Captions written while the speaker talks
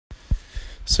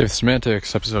Safe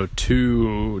Semantics, episode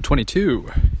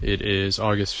 222. It is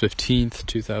August 15th,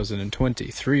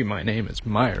 2023. My name is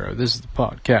Myro. This is the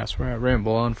podcast where I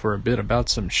ramble on for a bit about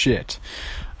some shit.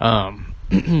 Early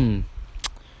in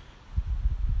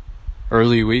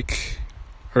the week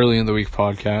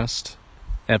podcast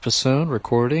episode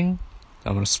recording.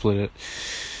 I'm going to split it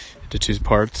into two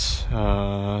parts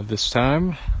this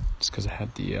time, just because I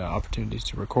had the opportunity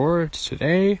to record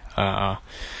today.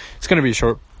 It's going to be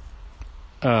short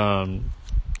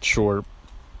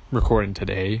recording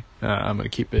today. I'm going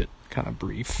to keep it kind of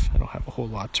brief. I don't have a whole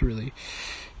lot to really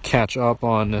catch up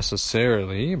on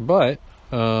necessarily, but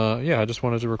I just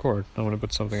wanted to record. I want to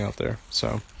put something out there.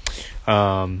 So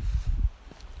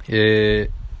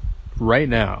right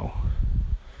now,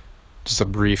 just a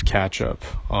brief catch up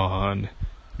on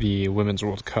the Women's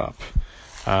World Cup.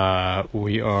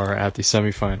 We are at the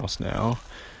semifinals now.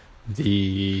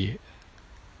 The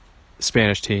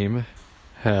Spanish team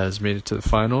has made it to the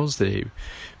finals. They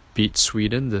beat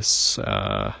Sweden this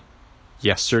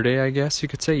yesterday, I guess you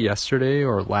could say, yesterday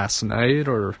or last night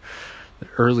or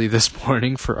early this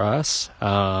morning for us.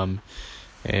 And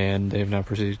they've now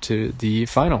proceeded to the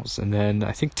finals. And then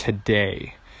I think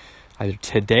today, either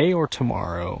today or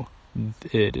tomorrow,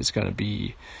 it is going to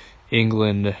be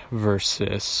England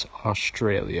versus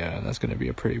Australia. And that's going to be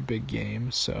a pretty big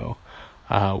game. So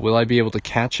will I be able to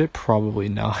catch it? Probably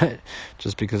not,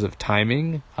 just because of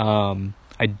timing.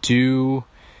 I do,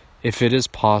 if it is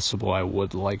possible, I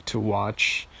would like to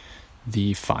watch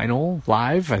the final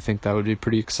live. I think that would be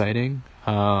pretty exciting.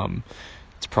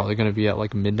 It's probably going to be at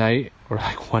like midnight or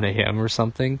like 1 a.m. or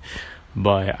something,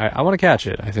 but I want to catch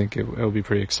it. I think it'll be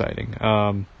pretty exciting.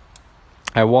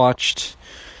 I watched,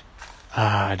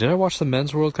 did I watch the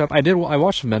Men's World Cup? I did. I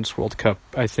watched the Men's World Cup,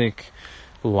 I think,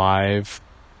 live.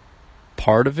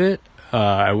 Part of it.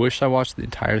 I wish I watched the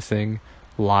entire thing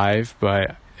live,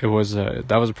 but that was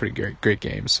a pretty great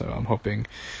game. So I'm hoping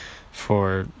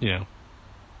for,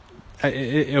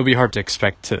 it'll be hard to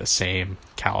expect to the same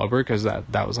caliber, because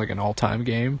that was like an all-time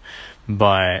game.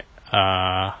 But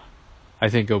I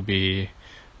think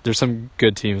there's some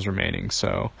good teams remaining,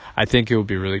 so I think it would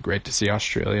be really great to see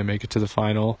Australia make it to the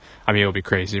final. I mean, it would be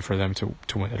crazy for them to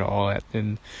win it all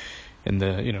in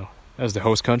the, as the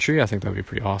host country. I think that would be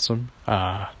pretty awesome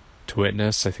to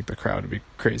witness. I think the crowd would be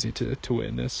crazy to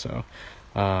witness. So,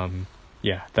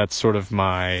 that's sort of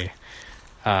my.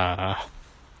 I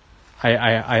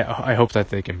hope that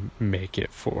they can make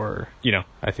it for.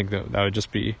 I think that would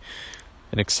just be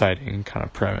an exciting kind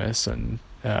of premise and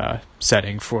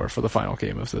setting for the final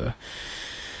game of the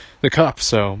cup.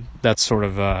 So that's sort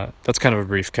of that's kind of a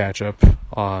brief catch up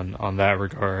on that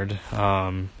regard.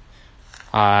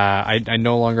 I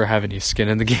no longer have any skin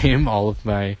in the game. All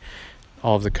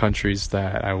of the countries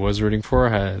that I was rooting for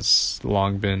has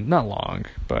long been, not long,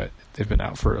 but they've been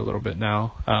out for a little bit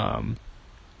now.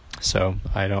 So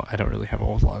I don't really have a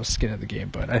whole lot of skin in the game,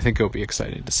 but I think it'll be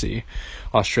exciting to see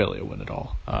Australia win it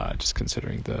all, just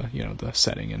considering the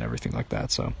setting and everything like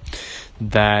that. So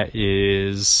that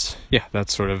is,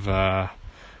 that's sort of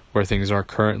where things are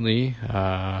currently.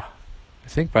 I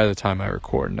think by the time I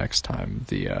record next time,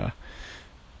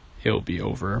 it'll be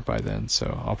over by then,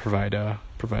 so I'll provide an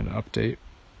update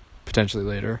potentially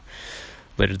later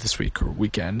this week or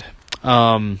weekend.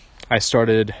 I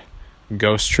started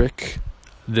Ghost Trick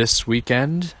this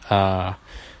weekend,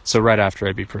 so right after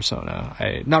I beat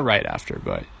Persona. Not right after,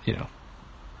 but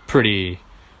pretty,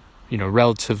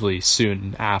 relatively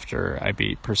soon after I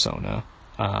beat Persona.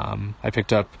 I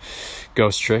picked up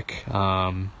Ghost Trick.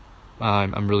 I'm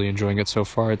really enjoying it so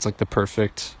far. It's like the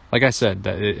perfect, like I said,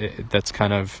 that's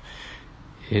kind of,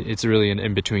 it's really an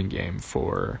in-between game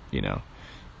for,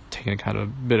 taking a kind of a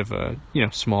bit of a,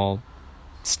 small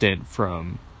stint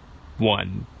from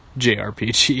one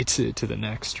JRPG to the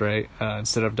next, right?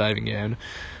 Instead of diving in,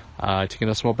 taking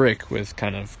a small break with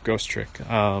kind of Ghost Trick.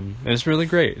 And it's really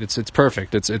great. It's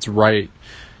perfect. It's right.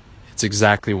 It's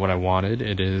exactly what I wanted.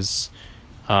 It is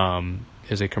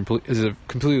a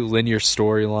completely linear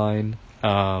storyline.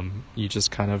 You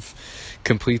just kind of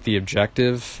complete the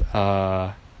objective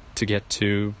to get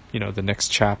to the next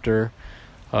chapter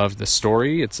of the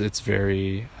story. It's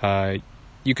very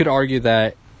you could argue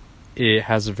that it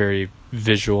has a very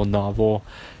visual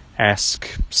novel-esque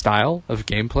style of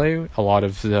gameplay. A lot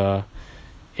of the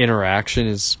interaction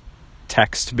is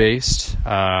text-based,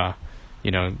 dialogue,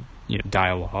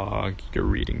 you're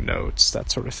reading notes, that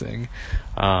sort of thing.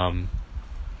 But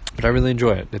I really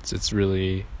enjoy it. It's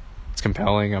really, it's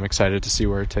compelling. I'm excited to see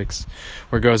where it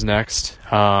goes next.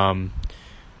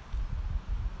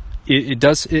 It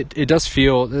does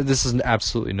feel, this is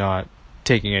absolutely not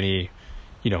taking any,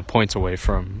 points away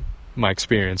from my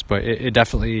experience, but it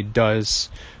definitely does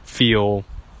feel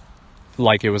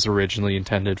like it was originally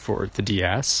intended for the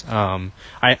DS. I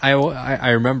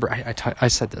remember I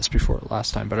said this before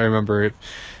last time, but I remember it.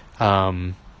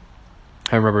 I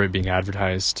remember it being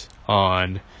advertised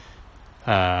on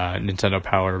Nintendo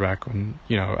Power back when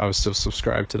I was still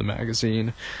subscribed to the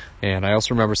magazine, and I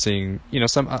also remember seeing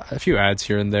a few ads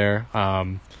here and there.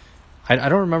 I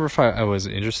don't remember if I was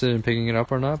interested in picking it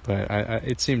up or not, but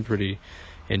it seemed pretty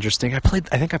interesting. I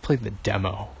think I played the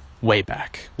demo way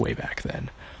back then.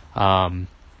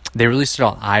 They released it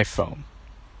on iPhone.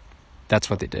 That's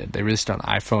what they did. They released it on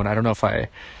iPhone. I don't know if I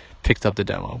picked up the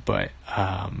demo, but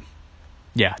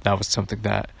yeah, that was something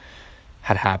that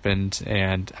had happened.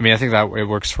 And I mean, I think that it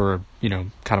works for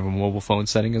kind of a mobile phone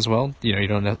setting as well. You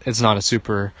don't. It's not a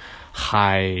super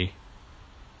high.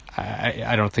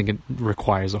 I don't think it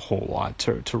requires a whole lot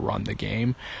to run the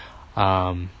game.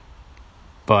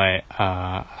 But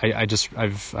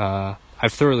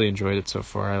I've thoroughly enjoyed it so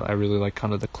far. I really like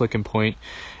kind of the click and point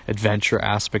adventure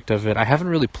aspect of it. I haven't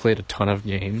really played a ton of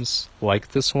games like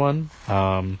this one,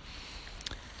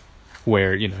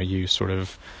 where you sort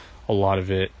of, a lot of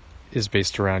it is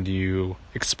based around you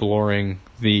exploring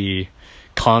the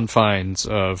confines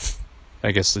of,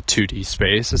 I guess, the 2D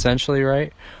space, essentially,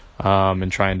 right?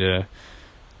 And trying to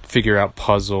figure out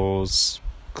puzzles,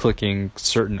 clicking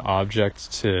certain objects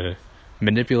to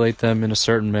manipulate them in a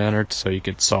certain manner so you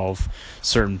could solve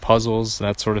certain puzzles,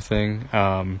 that sort of thing.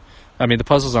 I mean, the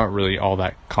puzzles aren't really all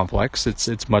that complex.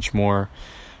 It's much more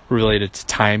related to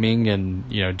timing and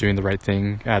doing the right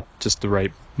thing at just the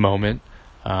right moment.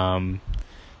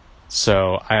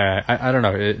 So I don't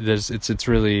know. It's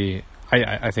really,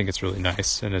 I think it's really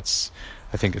nice, and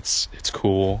I think it's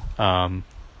cool.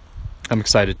 I'm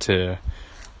excited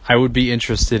I would be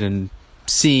interested in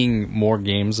seeing more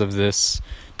games of this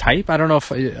type. I don't know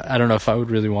if I would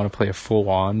really want to play a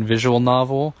full-on visual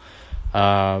novel,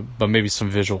 but maybe some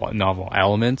visual novel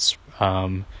elements.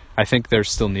 I think there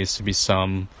still needs to be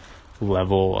some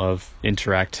level of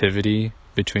interactivity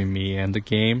between me and the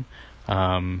game.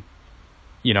 I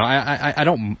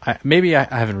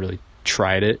haven't really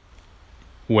tried it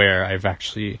where I've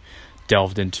actually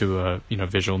delved into a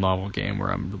visual novel game where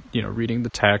I'm reading the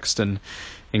text and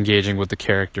engaging with the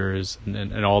characters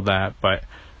and all that, but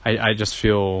I just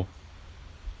feel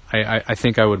I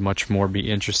think I would much more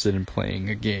be interested in playing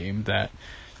a game that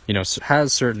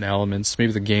has certain elements.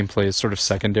 Maybe the gameplay is sort of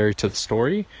secondary to the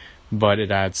story, but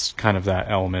it adds kind of that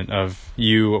element of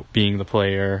you being the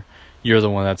player. You're the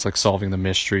one that's like solving the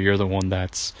mystery. You're the one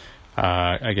that's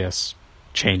I guess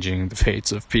changing the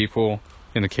fates of people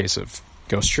in the case of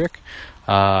Ghost Trick.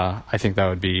 I think that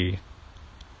would be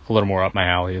a little more up my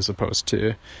alley as opposed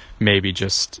to maybe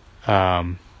just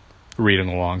reading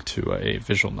along to a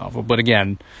visual novel. But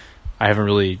again, I haven't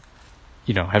really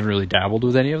dabbled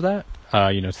with any of that,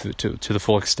 to the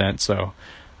full extent. So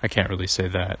I can't really say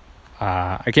that.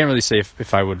 I can't really say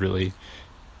if I would really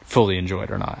fully enjoy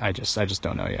it or not. I just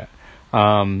don't know yet.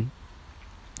 I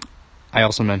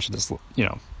also mentioned this,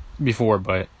 before,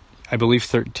 but I believe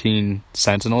 13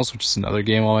 Sentinels, which is another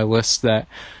game on my list that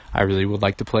I really would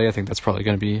like to play. I think that's probably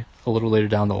going to be a little later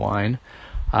down the line.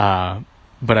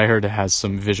 But I heard it has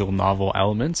some visual novel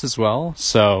elements as well.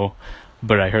 So,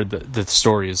 but I heard that the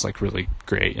story is like really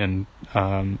great and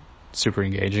super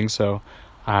engaging. So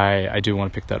I do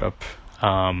want to pick that up.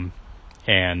 I'm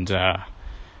going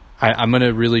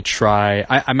to really try.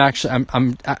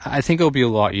 I think it'll be a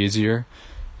lot easier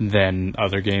than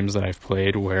other games that I've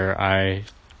played where I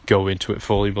go into it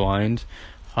fully blind.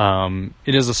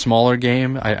 It is a smaller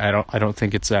game. I don't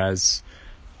think it's as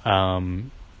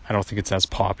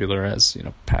popular as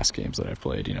past games that I've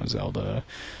played. Zelda,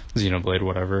 Xenoblade,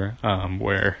 whatever.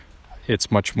 Where it's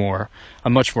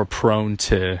I'm much more prone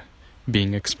to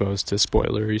being exposed to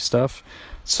spoilery stuff.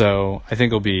 So I think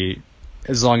it'll be,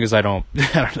 as long as I don't,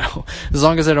 as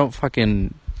long as I don't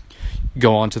fucking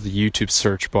go onto the YouTube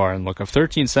search bar and look up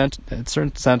 13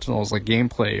 Sentinels like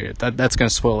gameplay, that's going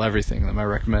to spoil everything that my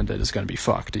recommended is going to be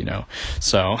fucked,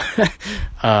 So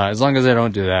as long as I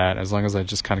don't do that, as long as I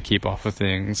just kind of keep off of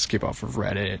things, keep off of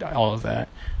Reddit, all of that,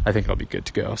 I think I'll be good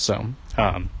to go. So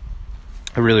I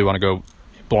really want to go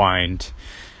blind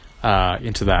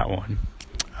into that one.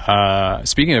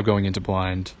 Speaking of going into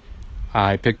blind,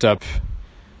 I picked up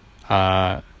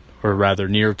or rather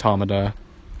Nier Automata,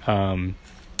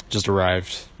 just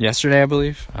arrived yesterday, I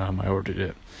believe. I ordered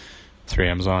it through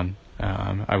Amazon.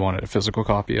 I wanted a physical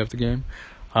copy of the game.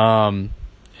 And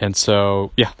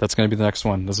so, yeah, that's going to be the next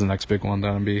one. This is the next big one that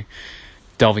I'm going to be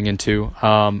delving into.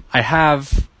 I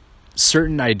have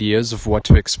certain ideas of what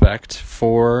to expect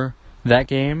for that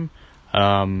game.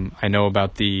 I know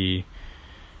about the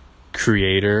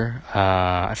creator.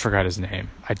 I forgot his name.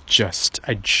 I just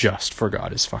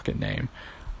forgot his fucking name.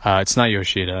 It's not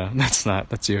Yoshida.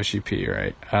 That's Yoshi P,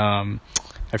 right?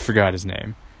 I forgot his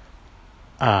name.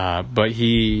 But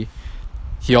he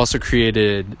also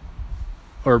created,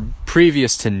 or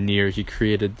previous to Nier, he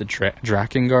created the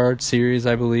Drakengard series,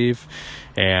 I believe.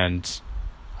 And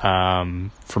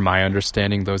from my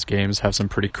understanding, those games have some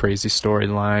pretty crazy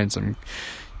storylines and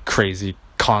crazy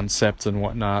concepts and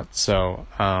whatnot. So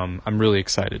I'm really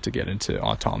excited to get into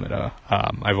Automata.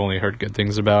 I've only heard good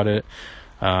things about it.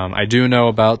 I do know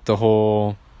about the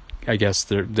whole, I guess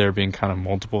there being kind of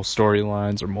multiple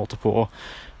storylines or multiple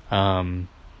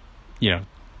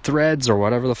threads or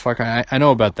whatever the fuck. I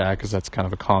know about that because that's kind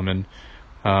of a common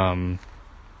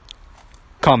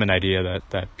idea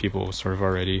that people sort of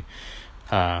already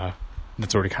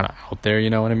that's already kind of out there, you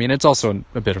know what I mean? It's also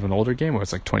a bit of an older game. It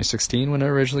was like 2016 when it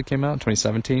originally came out,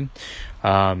 2017.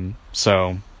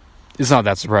 So it's not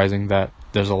that surprising that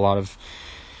there's a lot of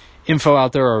info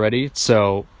out there already.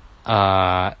 So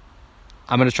I'm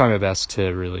going to try my best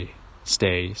to really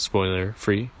stay spoiler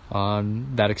free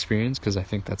on that experience, because I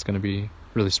think that's going to be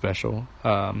really special.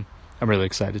 I'm really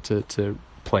excited to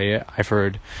play it. I've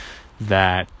heard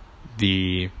that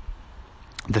the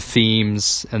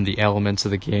themes and the elements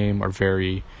of the game are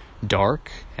very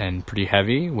dark and pretty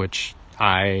heavy, which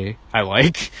I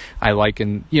like. I like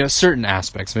in certain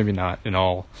aspects, maybe not in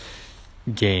all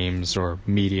games or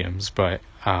mediums, but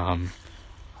I'm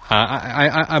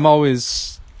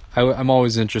always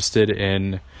interested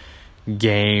in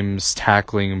games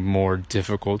tackling more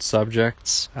difficult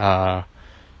subjects, death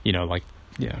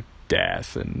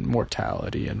and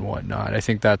mortality and whatnot. I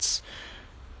think that's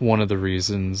one of the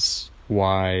reasons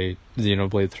why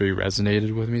Xenoblade 3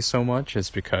 resonated with me so much, is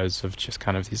because of just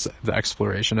kind of the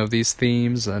exploration of these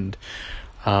themes, and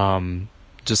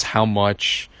just how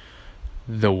much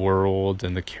the world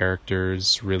and the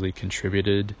characters really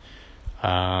contributed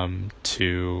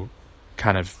to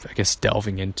kind of, I guess,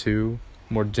 delving into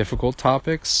more difficult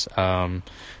topics,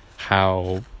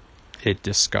 how it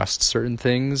discussed certain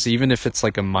things, even if it's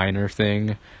like a minor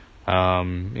thing,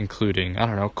 including, I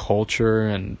don't know, culture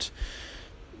and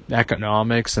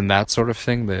economics and that sort of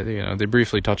thing. That they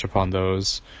briefly touch upon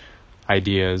those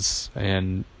ideas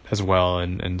and as well,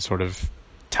 and sort of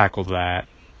tackle that,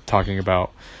 talking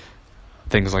about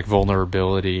things like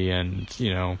vulnerability and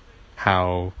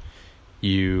how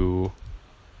you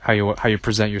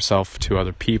present yourself to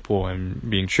other people and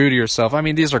being true to yourself. I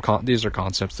mean, these are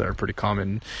concepts that are pretty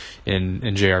common in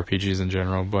JRPGs in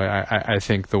general, but I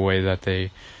think the way that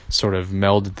they sort of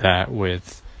melded that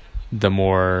with the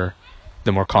more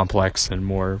complex and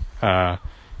more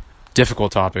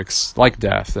difficult topics like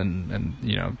death and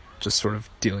just sort of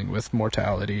dealing with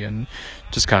mortality and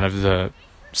just kind of the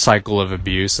cycle of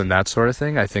abuse and that sort of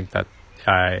thing, I think that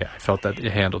I felt that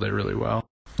it handled it really well.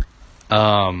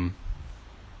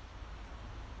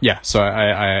 So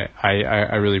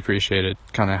I really appreciated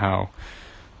kind of how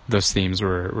those themes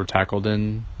were tackled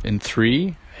in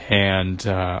 3, and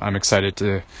I'm excited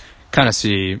to kind of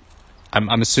see.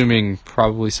 I'm assuming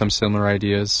probably some similar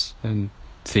ideas and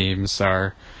themes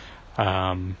are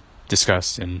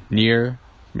discussed in Nier,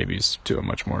 maybe just to a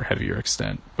much more heavier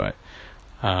extent. But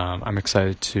I'm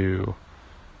excited to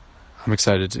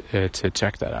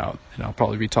check that out, and I'll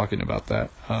probably be talking about that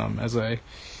as I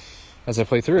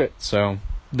play through it. So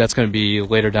that's going to be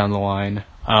later down the line.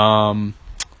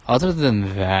 Other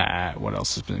than that, what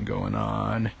else has been going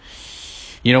on?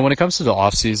 When it comes to the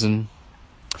off season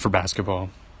for basketball,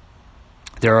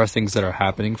 there are things that are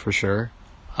happening for sure.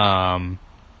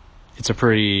 It's a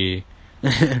pretty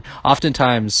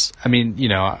oftentimes, I mean,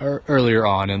 earlier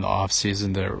on in the off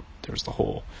season there was the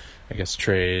whole, I guess,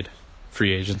 trade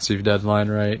free agency deadline,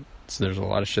 right? So there's a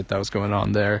lot of shit that was going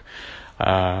on there.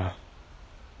 And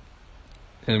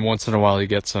once in a while you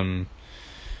get some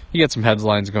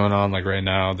headlines going on, like right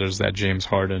now there's that James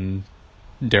Harden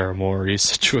Daryl Morey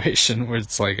situation where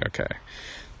it's like, okay,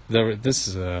 this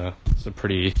is a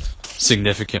pretty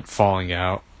significant falling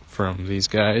out from these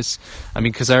guys. I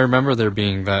mean, because I remember there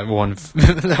being that one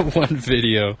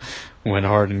video when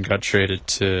Harden got traded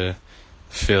to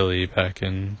Philly back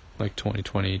in like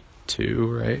 2022,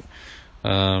 right?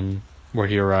 Where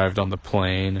he arrived on the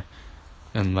plane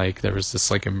and like there was this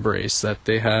like embrace that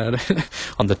they had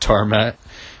on the tarmac,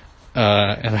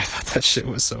 and I thought that shit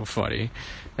was so funny.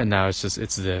 And now it's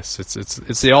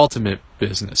the ultimate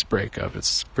business breakup.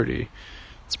 It's pretty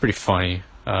funny.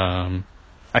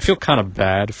 I feel kind of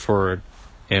bad for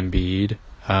Embiid.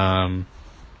 I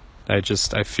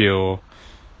feel,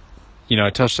 I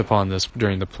touched upon this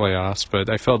during the playoffs, but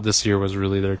I felt this year was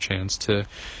really their chance to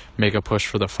make a push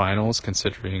for the finals,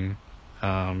 considering,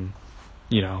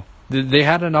 they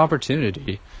had an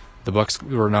opportunity. The Bucks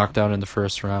were knocked out in the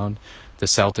first round. The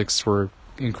Celtics were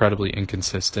incredibly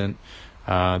inconsistent.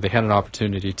 They had an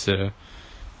opportunity to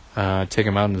take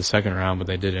them out in the second round, but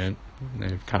they didn't.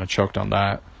 They kind of choked on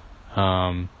that.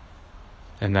 And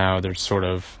now there's sort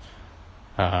of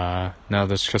now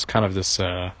there's just kind of this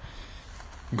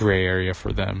gray area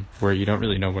for them where you don't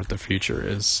really know what the future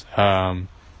is. I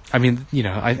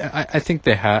think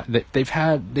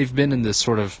they've been in this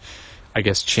sort of, I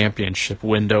guess, championship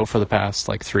window for the past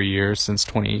like 3 years, since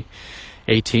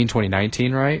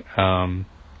 2019, right?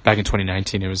 Back in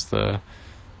 2019, it was the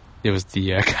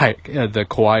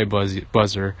Kawhi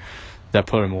buzzer that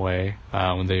put him away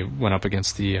when they went up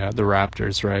against the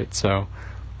Raptors, right? So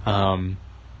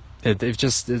they've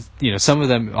just, some of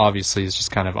them obviously is just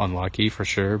kind of unlucky for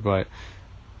sure, but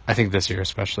I think this year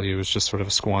especially, it was just sort of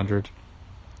a squandered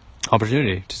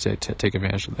opportunity to take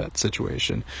advantage of that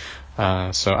situation.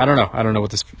 So I don't know what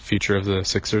the future of the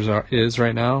Sixers is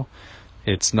right now.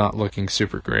 It's not looking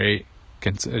super great,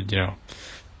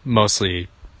 mostly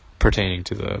pertaining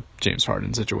to the James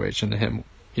Harden situation, and him,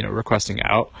 requesting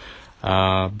out.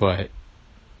 But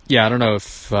yeah, I don't know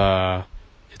if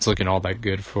it's looking all that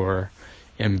good for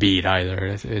Embiid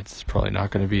either. It's probably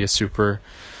not going to be a super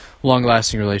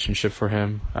long-lasting relationship for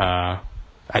him. I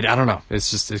don't know.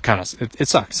 It's just, it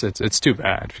sucks. It's too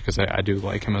bad, because I do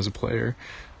like him as a player.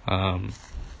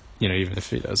 Even if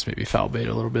he does maybe foul bait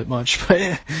a little bit much,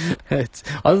 but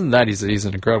other than that, he's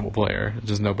an incredible player.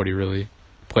 Just nobody really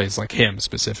plays like him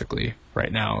specifically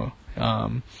right now,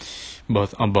 on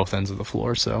both ends of the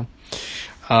floor. So,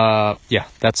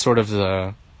 that's sort of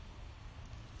the.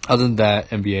 Other than that,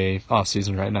 NBA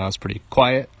offseason right now is pretty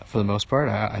quiet for the most part.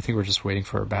 I think we're just waiting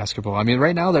for basketball. I mean,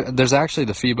 right now there's actually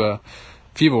the FIBA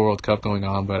World Cup going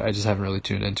on, but I just haven't really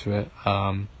tuned into it.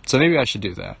 So maybe I should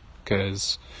do that,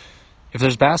 because if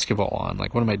there's basketball on,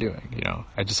 like, what am I doing?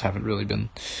 I just haven't really been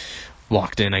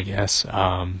locked in, I guess.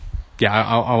 I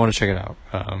want to check it out,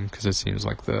 because it seems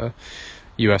like the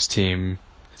U.S. team,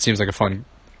 it seems like a fun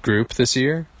group this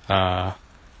year. I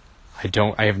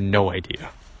have no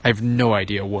idea. I have no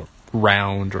idea what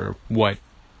round or what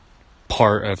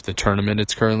part of the tournament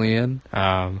it's currently in.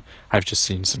 I've just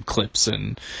seen some clips,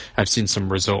 and I've seen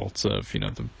some results of,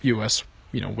 the U.S.,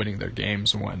 winning their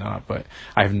games and whatnot, but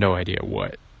I have no idea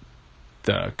what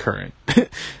the current,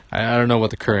 I don't know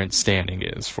what the current standing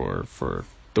is for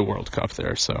the World Cup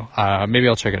there. So, maybe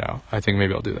I'll check it out. I think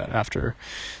maybe I'll do that after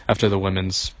the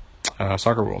women's,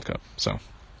 soccer World Cup. So,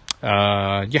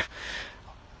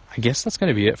 I guess that's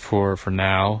gonna be it for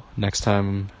now. Next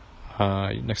time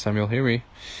you'll hear me,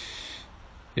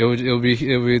 it'll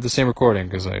be the same recording,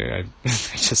 because I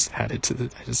just added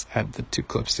the two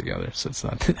clips together, so it's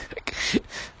not.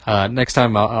 Next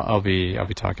time I'll be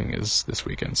talking is this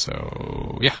weekend.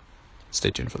 So yeah,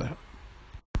 stay tuned for that.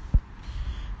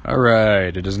 All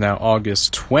right, it is now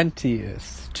August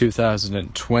 20th,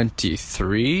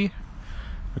 2023.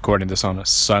 Recording this on a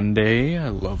Sunday, a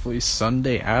lovely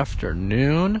Sunday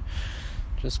afternoon.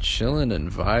 Just chilling and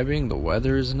vibing. The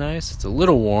weather is nice. It's a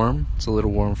little warm. It's a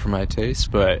little warm for my taste,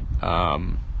 but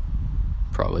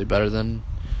probably better than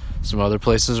some other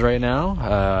places right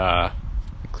now,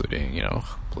 including,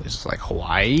 places like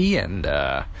Hawaii and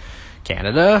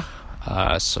Canada.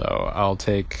 So I'll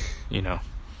take,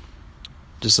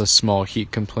 just a small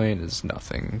heat complaint is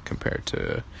nothing compared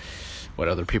to what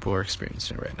other people are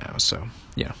experiencing right now. So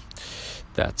yeah,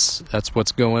 that's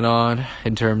what's going on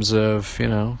in terms of,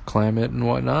 climate and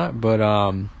whatnot. But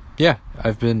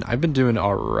I've been doing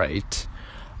all right.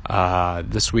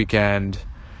 This weekend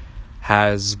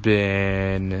has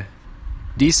been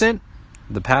decent.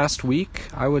 The past week,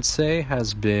 I would say,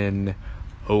 has been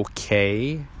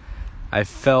okay. I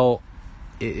felt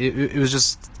it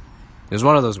was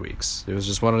one of those weeks. It was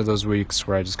just one of those weeks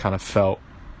where I just kind of felt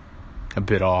a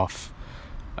bit off.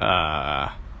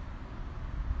 I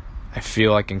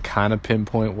feel I can kind of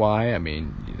pinpoint why. I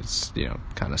mean, it's,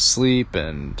 kind of sleep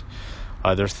and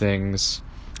other things.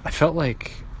 I felt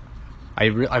like I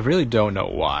really don't know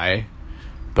why,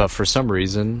 but for some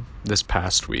reason this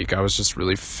past week I was just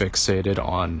really fixated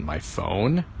on my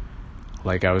phone.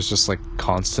 Like, I was just like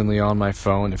constantly on my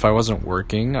phone. If I wasn't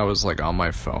working, I was like on my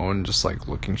phone, just like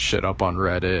looking shit up on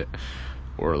Reddit,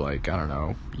 or like, I don't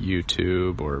know,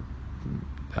 YouTube, or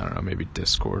I don't know, maybe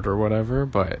Discord or whatever.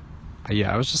 But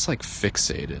yeah, I was just like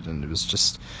fixated, and it was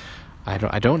just, I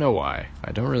don't know why.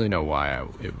 I don't really know why.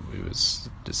 It was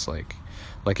just like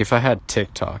if I had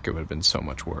TikTok, it would have been so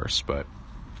much worse. But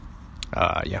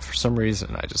yeah, for some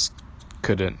reason I just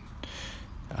couldn't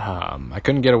I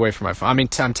couldn't get away from my phone. I mean,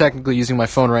 I'm technically using my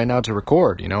phone right now to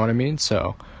record, you know what I mean?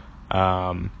 So,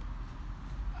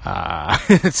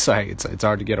 it's like, it's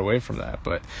hard to get away from that,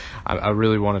 but I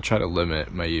really want to try to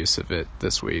limit my use of it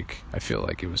this week. I feel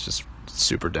like it was just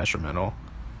super detrimental.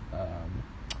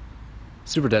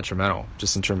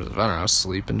 Just in terms of, I don't know,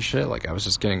 sleep and shit. Like, I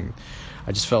just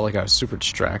felt like I was super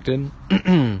distracted.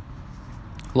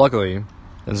 Luckily,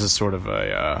 this is sort of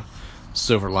a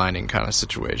silver lining kind of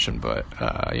situation, but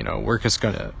work is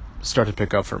gonna start to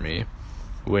pick up for me,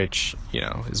 which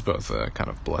is both a kind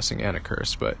of blessing and a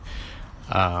curse. But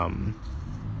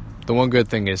the one good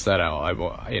thing is that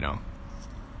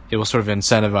it will sort of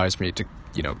incentivize me to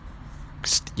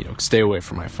stay away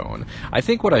from my phone. I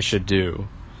think what I should do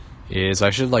is I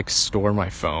should like store my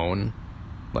phone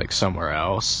like somewhere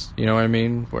else, you know what I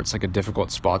mean, where it's like a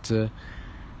difficult spot to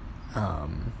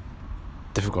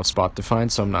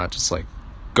find, so I'm not just like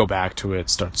go back to it,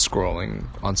 start scrolling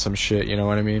on some shit, you know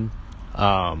what I mean?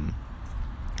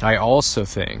 I also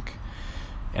think,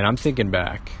 and I'm thinking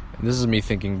back, and this is me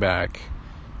thinking back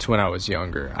to when I was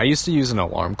younger. I used to use an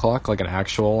alarm clock, like an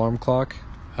actual alarm clock,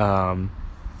 to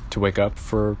wake up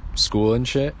for school and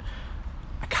shit.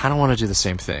 I kind of want to do the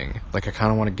same thing. Like, I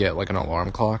kind of want to get like an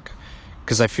alarm clock,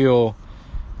 because I feel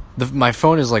my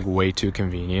phone is like way too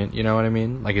convenient, you know what I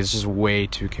mean? Like, it's just way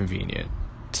too convenient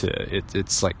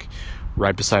it's like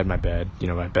right beside my bed,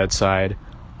 my bedside.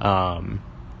 I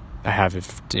have it,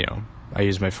 I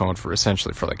use my phone for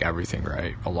essentially for like everything,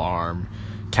 right? Alarm,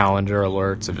 calendar,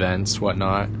 alerts, events,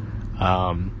 whatnot.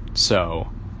 So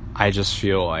I just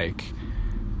feel like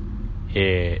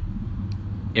it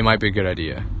might be a good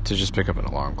idea to just pick up an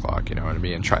alarm clock, you know what I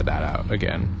mean, and try that out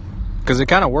again. Because it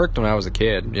kind of worked when I was a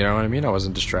kid, you know what I mean? I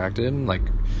wasn't distracted. Like,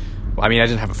 I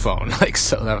didn't have a phone, like,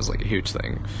 so that was like a huge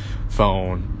thing.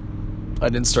 Phone. I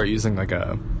didn't start using like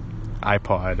a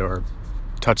iPod or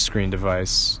touchscreen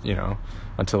device,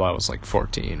 until I was like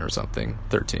 14 or something,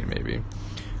 13 maybe.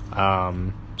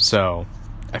 So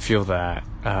I feel that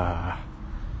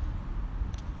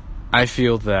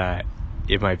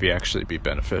it might actually be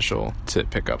beneficial to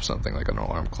pick up something like an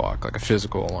alarm clock, like a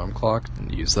physical alarm clock,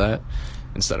 and use that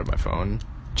instead of my phone,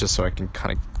 just so I can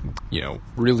kind of,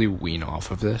 really wean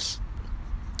off of this.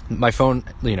 My phone,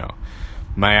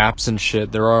 my apps and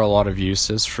shit, there are a lot of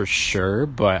uses for sure,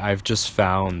 but I've just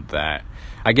found that,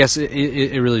 I guess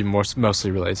it really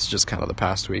mostly relates to just kind of the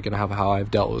past week and how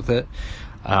I've dealt with it.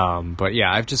 But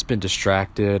yeah, I've just been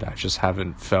distracted. I just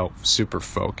haven't felt super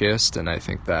focused, and I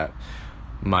think that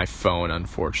my phone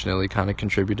unfortunately kind of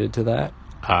contributed to that.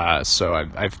 So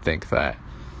I think that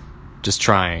just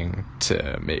trying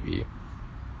to maybe,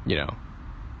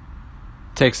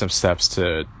 take some steps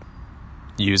to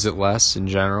use it less in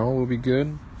general will be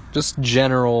good. Just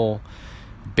general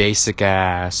basic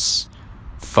ass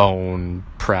phone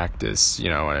practice, you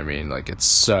know what I mean? Like,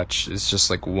 it's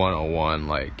just like 101,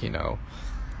 like,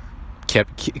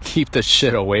 keep the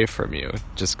shit away from you,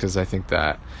 just because I think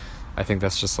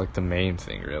that's just like the main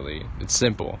thing, really. It's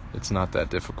simple. It's not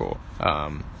that difficult.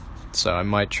 So I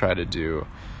might try to do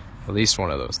at least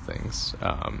one of those things.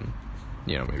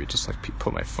 Maybe just like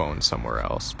put my phone somewhere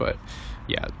else. But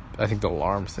yeah, I think the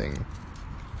alarm thing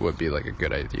would be like a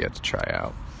good idea to try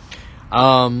out.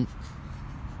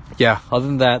 Yeah, other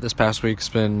than that, this past week's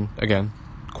been, again,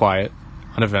 quiet,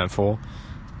 uneventful.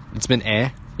 It's been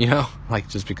like,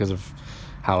 just because of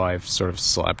how I've sort of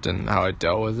slept and how I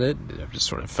dealt with it. I've just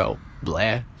sort of felt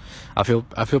bleh. I feel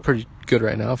pretty good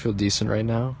right now. I feel decent right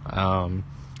now.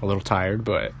 A little tired,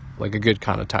 but like a good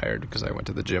kind of tired, because I went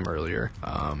to the gym earlier.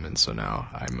 And so now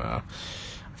I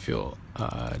feel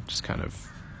just kind of,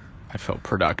 I felt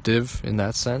productive in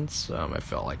that sense. I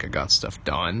felt like I got stuff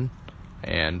done.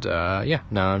 And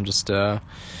now I'm just gonna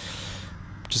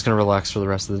relax for the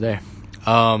rest of the day.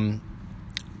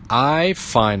 I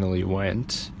finally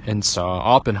went and saw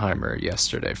Oppenheimer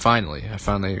yesterday. I finally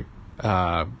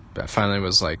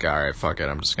was like, all right, fuck it,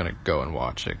 I'm just gonna go and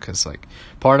watch it, because like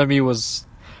part of me was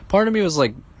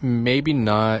like, maybe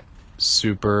not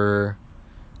super,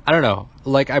 I don't know,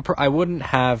 like I wouldn't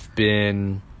have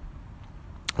been,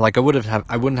 like I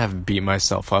wouldn't have beat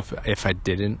myself up if I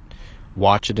didn't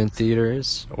watch it in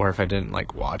theaters, or if I didn't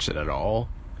like watch it at all.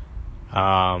 But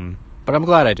I'm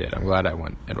glad I did. I'm glad I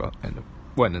went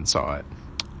and saw it.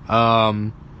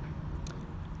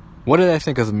 What did I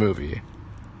think of the movie?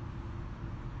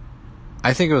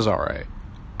 I think it was alright.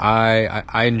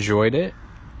 I enjoyed it.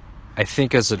 I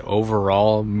think as an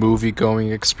overall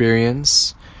movie-going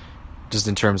experience, just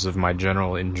in terms of my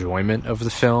general enjoyment of the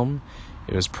film,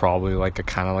 it was probably like a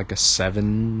kind of like a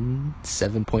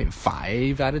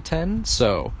 7.5 out of 10.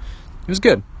 So it was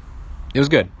good.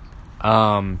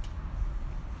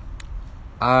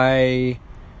 I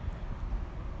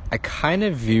kind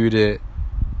of viewed it.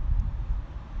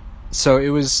 So it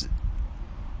was.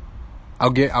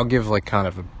 I'll give like kind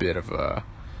of a bit of a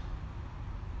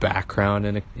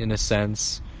background in a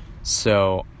sense.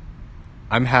 So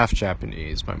I'm half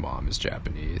Japanese. My mom is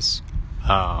Japanese,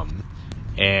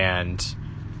 and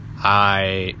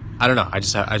I don't know. I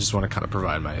just want to kind of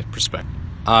provide my perspective.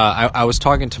 I was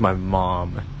talking to my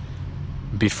mom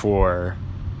before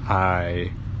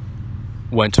I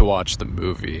went to watch the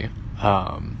movie,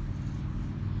 and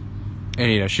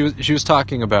she was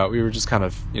talking about, we were just kind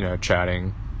of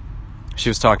chatting. She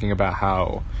was talking about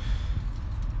how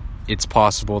it's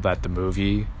possible that the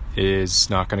movie is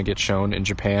not going to get shown in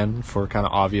Japan for kind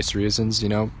of obvious reasons,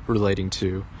 relating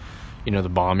to the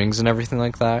bombings and everything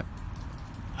like that.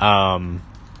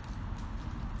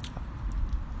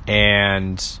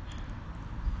 And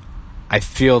I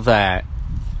feel that,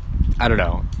 I don't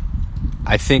know,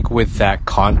 I think with that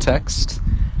context,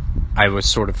 I was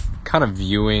sort of kind of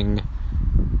viewing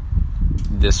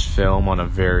this film on a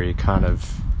very kind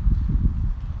of,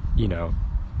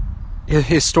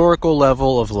 historical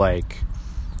level of like,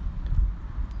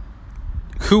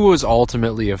 who was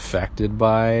ultimately affected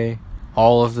by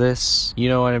all of this, you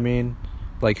know what I mean?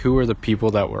 Like, who are the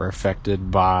people that were affected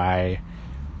by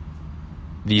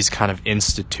these kind of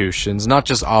institutions? Not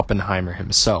just Oppenheimer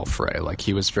himself, right? Like,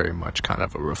 he was very much kind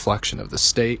of a reflection of the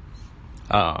state.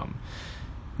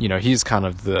 He's kind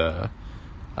of the,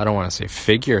 I don't want to say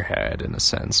figurehead in a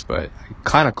sense, but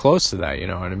kind of close to that, you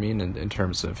know what I mean? In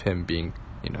terms of him being,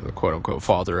 the quote-unquote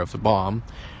father of the bomb.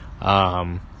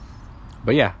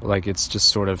 But yeah, like, it's just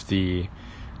sort of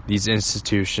these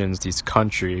institutions, these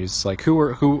countries, like, who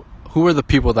are the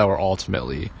people that were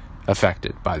ultimately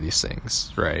affected by these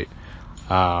things, right?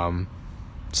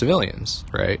 Civilians,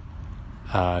 right?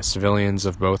 Civilians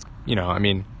of both,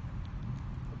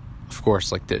 of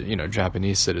course, like the,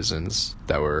 Japanese citizens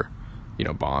that were,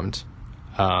 bombed,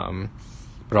 but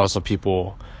also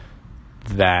people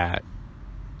that,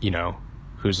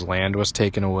 whose land was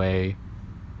taken away,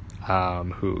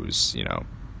 whose,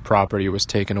 property was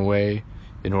taken away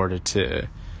in order to,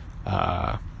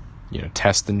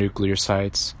 test the nuclear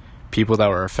sites, people that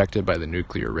were affected by the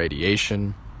nuclear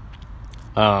radiation.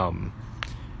 And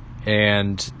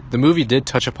the movie did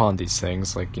touch upon these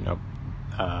things, like,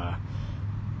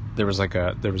 there was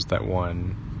that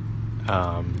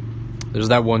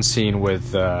one scene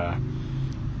with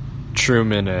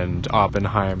Truman and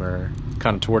Oppenheimer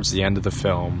kind of towards the end of the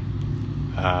film,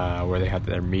 where they had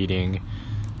their meeting,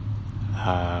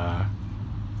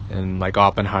 and like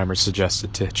Oppenheimer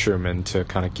suggested to Truman to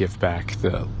kind of give back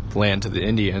the land to the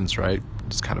Indians, right?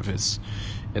 It's kind of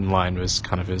in line with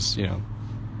kind of his,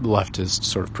 leftist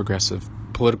sort of progressive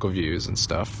political views and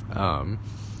stuff.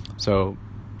 So,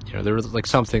 there were like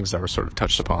some things that were sort of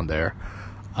touched upon there.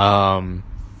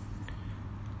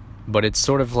 But it's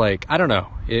sort of like, I don't know,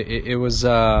 it was,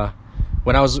 but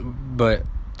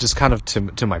just kind of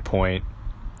to my point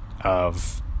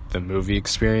of the movie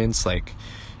experience, like,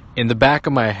 in the back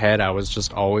of my head, I was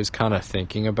just always kind of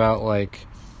thinking about, like,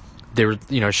 they were,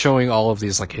 showing all of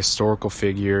these, like, historical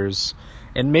figures,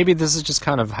 and maybe this is just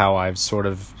kind of how I've sort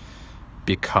of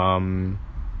become,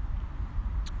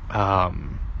 how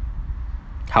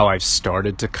I've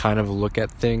started to kind of look at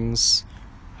things,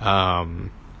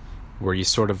 where you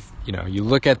sort of, you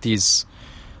look at these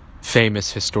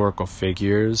famous historical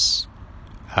figures,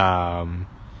 and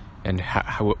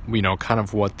how, kind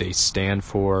of what they stand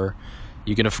for.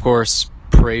 You can, of course,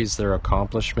 praise their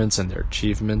accomplishments and their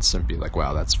achievements and be like,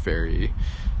 wow, that's very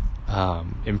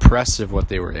impressive what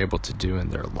they were able to do in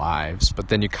their lives. But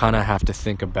then you kind of have to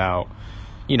think about,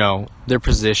 their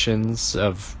positions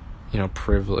of,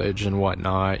 privilege and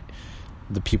whatnot,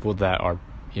 the people that are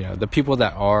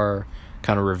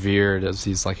kind of revered as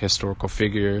these, like, historical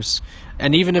figures.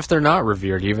 And even if they're not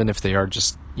revered, even if they are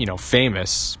just,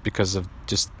 famous because of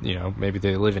just, maybe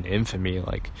they live in infamy,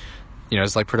 like,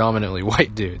 it's like predominantly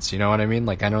white dudes, you know what I mean?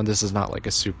 Like, I know this is not like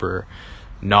a super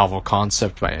novel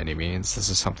concept by any means. This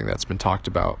is something that's been talked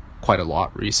about quite a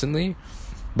lot recently,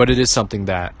 but it is something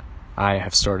that I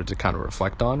have started to kind of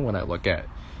reflect on when I look at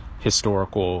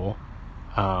historical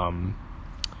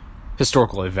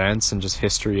events and just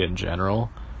history in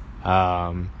general.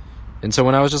 And so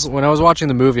when I was watching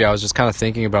the movie, I was just kind of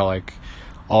thinking about, like,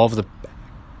 all of the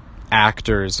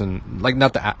actors and, like,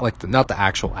 not the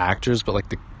actual actors, but like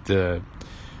the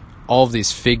all of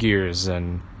these figures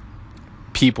and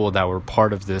people that were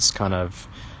part of this kind of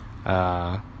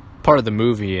part of the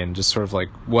movie, and just sort of like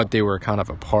what they were kind of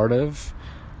a part of,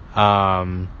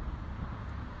 and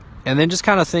then just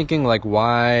kind of thinking, like,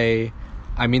 why,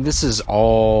 I mean, this is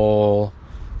all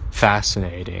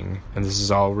fascinating, and this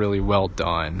is all really well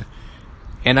done.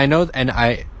 And I know,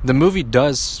 the movie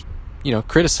does,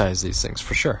 criticize these things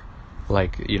for sure.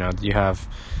 Like, you have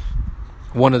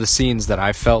one of the scenes that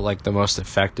I felt like the most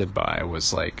affected by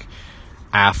was like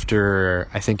I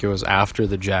think it was after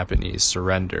the Japanese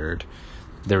surrendered.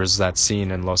 There was that scene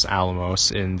in Los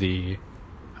Alamos in the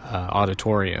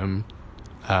auditorium,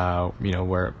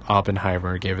 where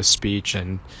Oppenheimer gave a speech,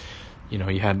 and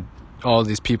he had all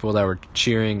these people that were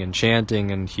cheering and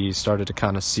chanting, and he started to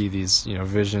kind of see these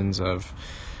visions of,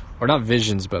 or not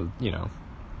visions, but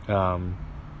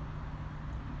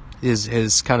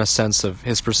his kind of sense of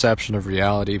his perception of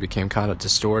reality became kind of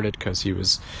distorted, because he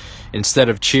was, instead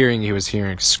of cheering, he was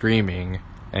hearing screaming,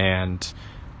 and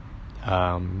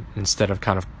instead of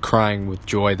kind of crying with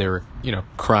joy, they were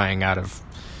crying out of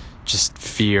just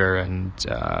fear and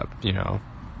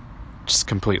just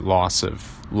complete loss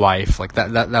of life. Like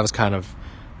that was kind of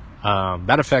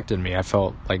that affected me. I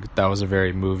felt like that was a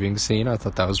very moving scene. I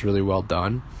thought that was really well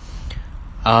done.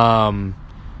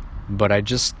 But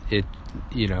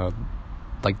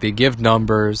like they give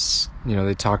numbers,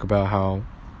 they talk about how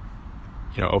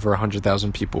over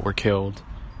 100,000 people were killed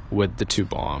with the 2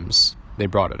 bombs. They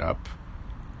brought it up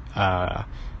at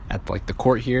like the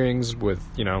court hearings with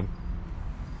when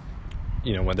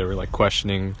they were like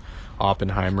questioning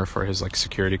Oppenheimer for his like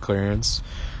security clearance.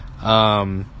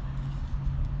 And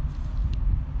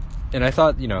I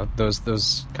thought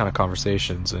those kind of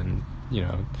conversations and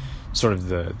sort of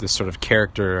the sort of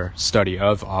character study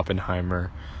of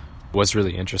Oppenheimer was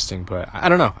really interesting. But I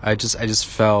don't know, I just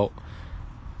felt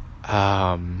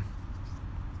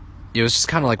it was just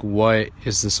kind of like, what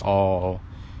is this all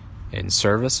in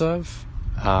service of?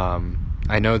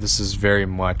 I know this is very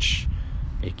much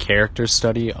a character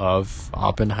study of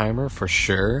Oppenheimer for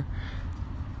sure.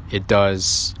 I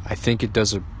think it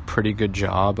does a pretty good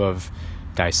job of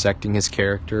dissecting his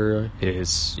character,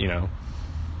 his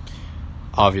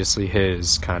obviously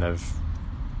his kind of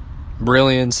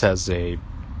brilliance as a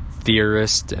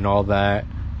theorist and all that,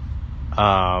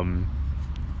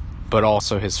 but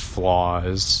also his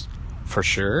flaws for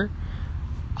sure.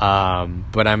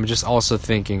 But I'm just also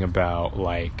thinking about,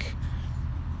 like,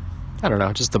 I don't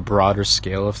know, just the broader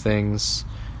scale of things.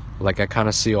 Like, I kind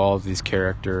of see all of these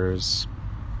characters,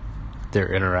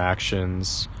 their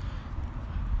interactions,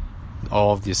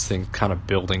 all of these things kind of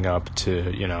building up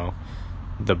to,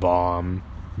 the bomb,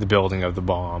 the building of the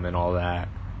bomb and all that.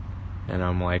 And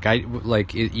I'm like,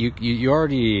 you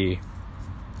already,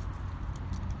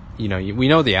 we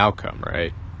know the outcome,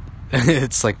 right?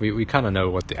 It's like, we kind of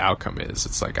know what the outcome is.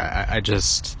 It's like, I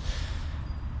just,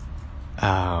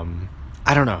 I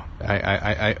don't know.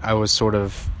 I was sort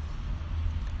of,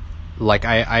 like,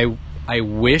 I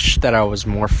wish that I was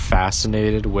more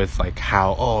fascinated with, like,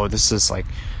 how, this is, like,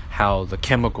 how the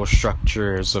chemical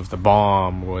structures of the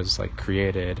bomb was, like,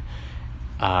 created.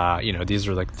 These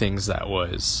are, like, things that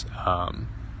was, kind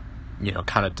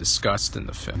of discussed in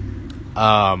the film.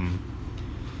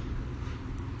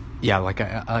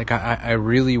 I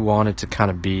really wanted to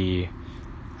kind of be,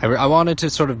 I wanted to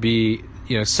sort of be,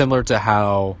 similar to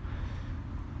how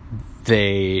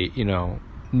they,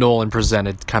 Nolan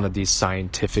presented kind of these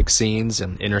scientific scenes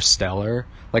in Interstellar.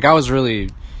 Like, I was really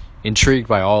intrigued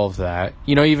by all of that,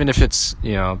 even if it's,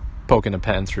 poking a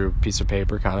pen through a piece of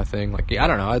paper kind of thing. Like, I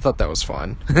don't know, I thought that was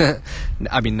fun.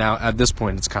 I mean, now at this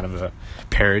point it's kind of a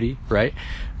parody, right?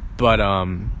 But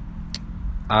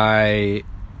I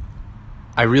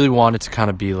really wanted to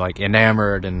kind of be, like,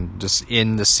 enamored and just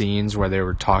in the scenes where they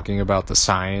were talking about the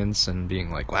science and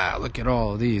being like, wow, look at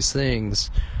all of these things.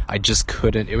 I just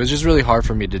couldn't. It was just really hard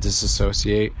for me to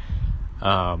disassociate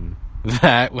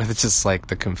that with just, like,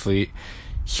 the complete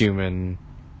human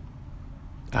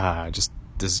just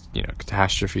this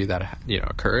catastrophe that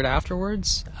occurred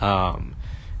afterwards, and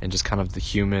just kind of the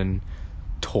human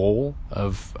toll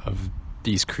of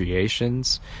these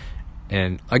creations.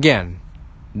 And again,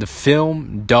 the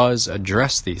film does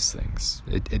address these things.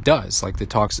 It does. Like, it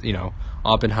talks,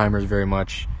 Oppenheimer is very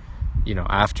much,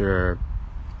 after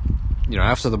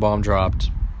the bomb dropped,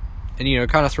 and,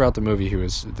 kind of throughout the movie, there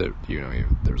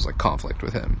was, like, conflict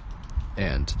with him,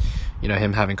 and,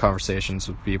 him having conversations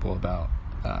with people about,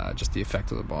 just the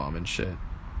effect of the bomb and shit,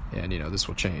 and, this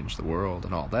will change the world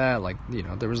and all that. Like,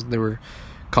 there were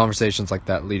conversations like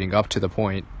that leading up to the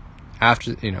point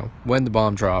after, when the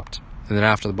bomb dropped, and then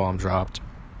after the bomb dropped.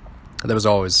 There was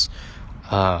always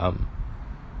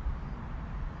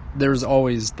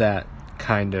that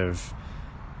kind of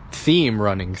theme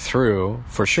running through,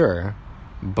 for sure.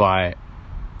 But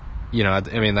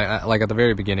I mean, like at the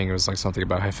very beginning, it was like something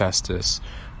about Hephaestus,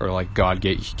 or like God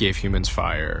gave humans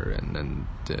fire, and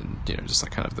just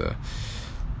like kind of the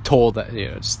told that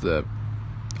just the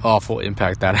awful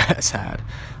impact that has had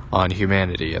on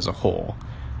humanity as a whole.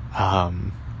 I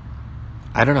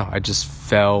don't know. I just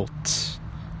felt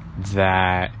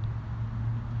that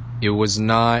it was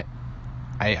not.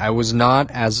 I was not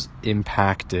as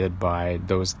impacted by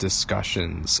those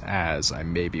discussions as I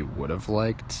maybe would have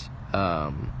liked.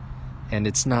 And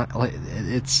it's not like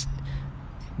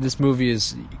this movie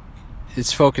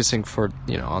it's focusing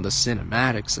on the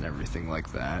cinematics and everything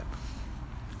like that.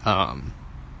 I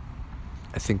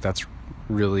think that's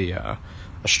really a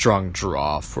strong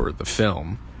draw for the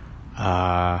film.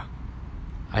 I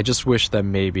just wish that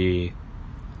maybe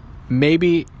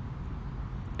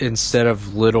instead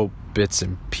of little bits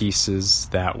and pieces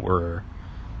that were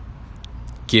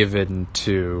given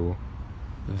to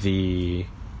the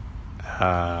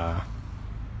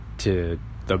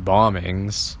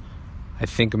bombings, I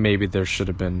think maybe there should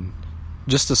have been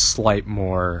just a slight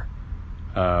more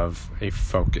of a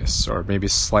focus, or maybe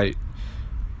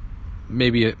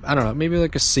I don't know, maybe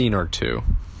like a scene or two.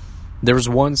 There was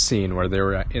one scene where they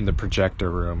were in the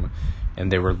projector room and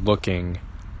they were looking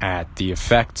at the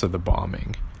effects of the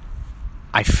bombing.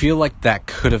 I feel like that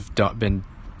could have been,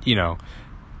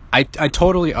 I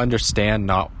totally understand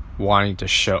not wanting to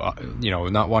show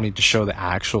the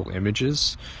actual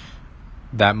images.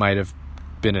 That might have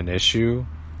been an issue.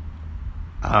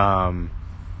 But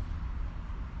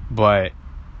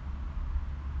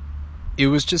it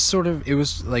was just it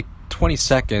was like 20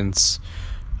 seconds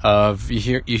of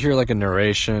you hear like a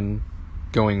narration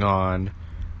going on,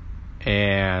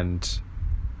 and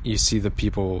you see the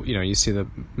people, you see the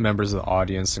members of the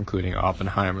audience, including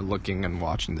Oppenheimer, looking and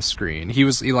watching the screen.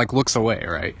 He like looks away,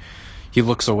 right? He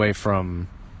looks away from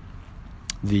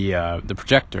the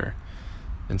projector,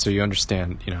 and so you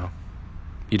understand,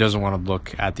 he doesn't want to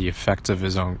look at the effects of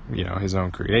his own, his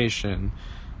own creation.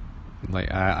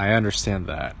 Like I understand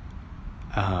that,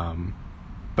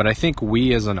 but I think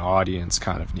we as an audience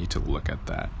kind of need to look at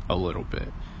that a little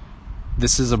bit.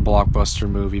 This is a blockbuster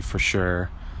movie for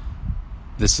sure.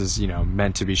 This is,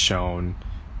 meant to be shown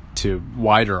to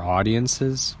wider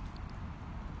audiences.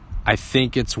 I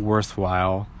think it's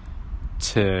worthwhile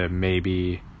to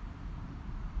maybe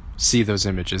see those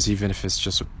images, even if it's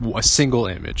just a single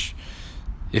image.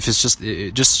 If it's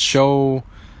just show.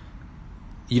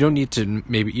 You don't need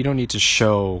to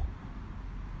show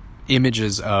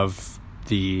images of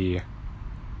the,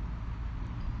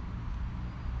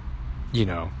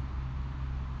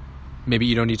 maybe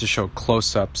you don't need to show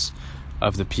close-ups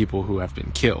of the people who have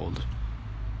been killed,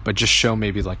 but just show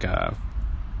maybe like I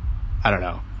don't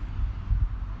know,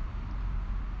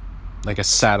 like a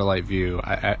satellite view.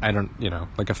 I don't,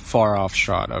 like a far off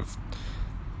shot of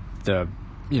the,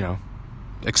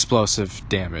 explosive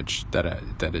damage that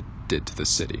it did to the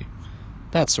city,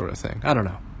 that sort of thing. I don't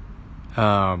know,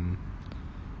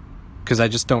 because I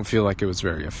just don't feel like it was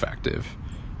very effective.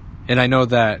 And I know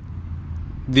that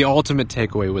the ultimate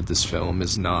takeaway with this film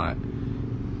is not,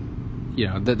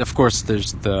 of course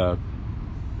there's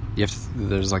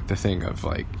there's like the thing of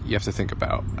like, you have to think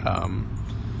about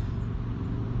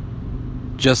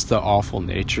just the awful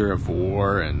nature of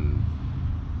war, and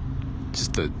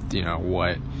just the,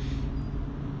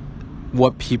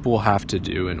 what people have to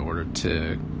do in order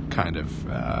to kind of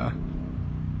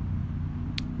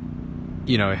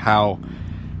how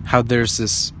there's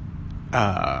this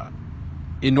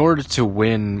in order to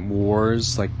win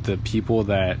wars, like the people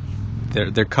that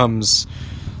there comes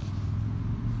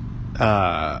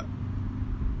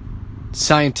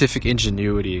scientific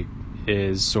ingenuity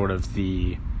is sort of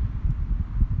the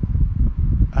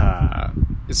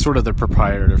it's sort of the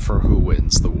proprietor for who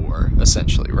wins the war,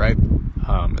 essentially, right?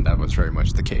 And that was very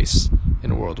much the case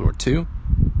in World War II,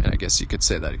 and I guess you could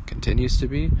say that it continues to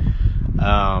be.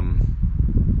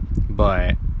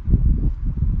 But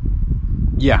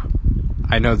yeah,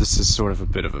 I know this is sort of a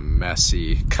bit of a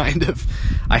messy kind of.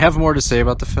 I have more to say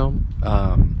about the film,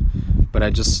 but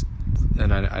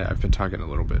I've been talking a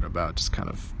little bit about just kind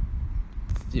of,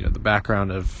 the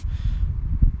background of.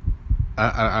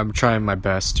 I'm trying my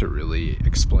best to really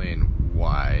explain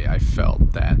why I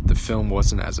felt that the film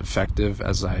wasn't as effective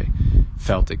as I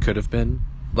felt it could have been.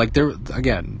 Like,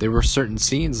 there were certain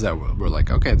scenes that were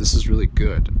like, okay, this is really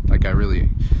good. Like, I really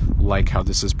like how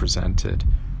this is presented.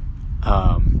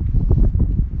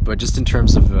 But just in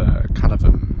terms of a kind of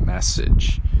a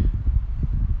message,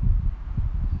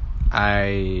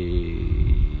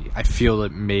 I feel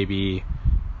it maybe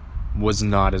was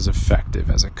not as effective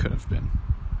as it could have been.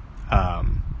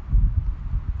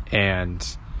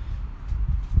 And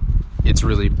it's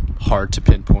really hard to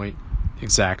pinpoint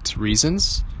exact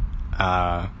reasons.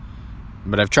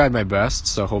 But I've tried my best,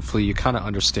 so hopefully you kind of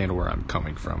understand where I'm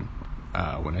coming from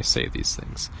when I say these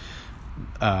things.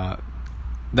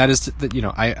 That is,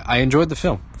 I enjoyed the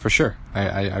film, for sure.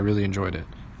 I really enjoyed it.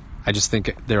 I just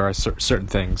think there are certain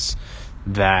things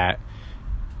that,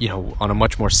 on a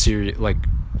much more serious,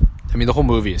 the whole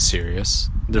movie is serious.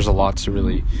 There's a lot to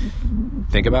really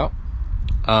think about.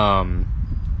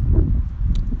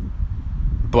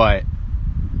 But,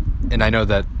 and I know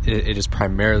that it is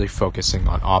primarily focusing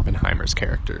on Oppenheimer's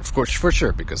character, of course, for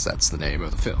sure, because that's the name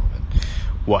of the film and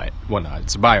whatnot.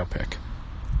 It's a biopic.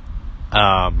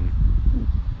 I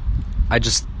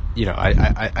just,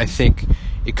 I think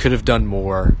it could have done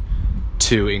more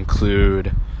to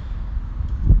include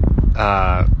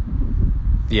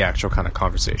the actual kind of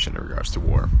conversation in regards to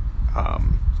war,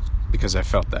 because I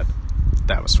felt that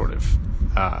was sort of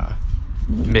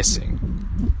missing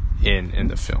in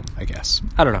the film, I guess.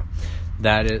 I don't know.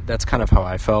 That's kind of how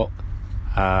I felt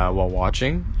while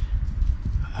watching.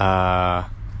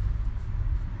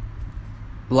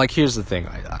 Here's the thing.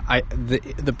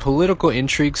 The political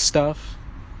intrigue stuff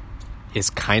is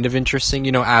kind of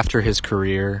interesting, after his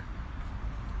career,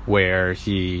 where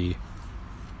he,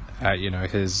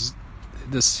 his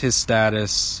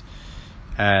status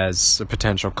as a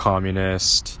potential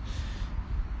communist,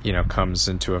 comes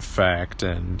into effect,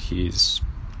 and he's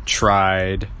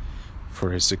tried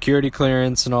for his security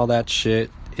clearance and all that shit.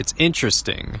 It's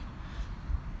interesting,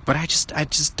 but I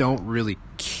just don't really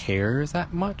care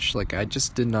that much. I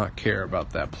just did not care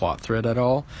about that plot thread at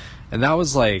all, and that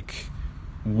was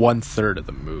 1/3 of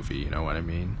the movie. You know what I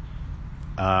mean?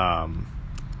 I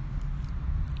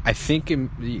think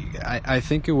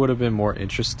it would have been more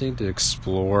interesting to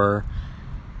explore,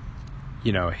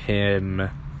 him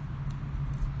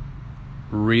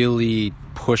really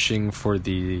pushing for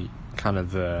the kind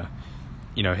of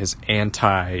his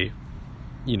anti,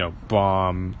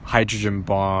 hydrogen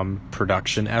bomb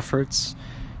production efforts,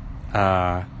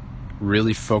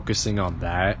 really focusing on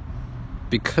that,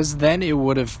 because then it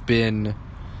would have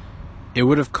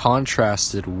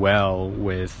contrasted well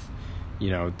with,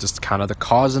 just kind of the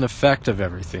cause and effect of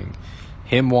everything.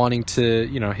 Him wanting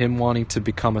to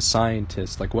become a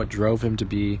scientist, what drove him to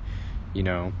be,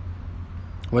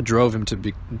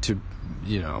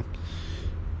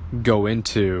 go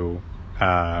into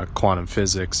quantum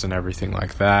physics and everything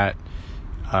like that.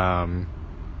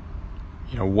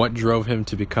 What drove him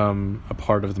to become a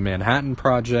part of the Manhattan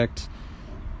Project,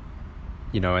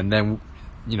 and then,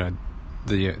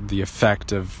 the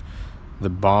effect of the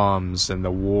bombs and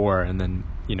the war, and then,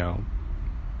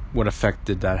 what effect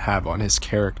did that have on his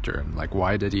character, and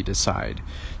why did he decide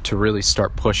to really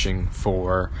start pushing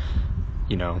for,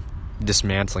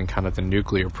 dismantling kind of the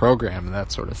nuclear program and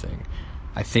that sort of thing.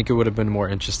 I think it would have been more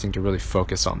interesting to really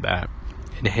focus on that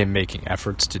and him making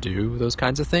efforts to do those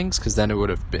kinds of things, because then it would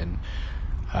have been,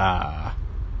 I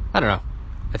don't know,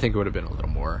 I think it would have been a little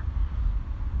more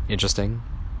interesting.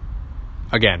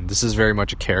 Again, this is very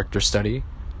much a character study.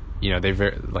 They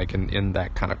very, in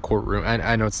that kind of courtroom.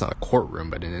 I know it's not a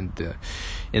courtroom, but in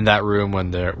that room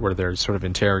where they're sort of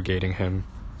interrogating him,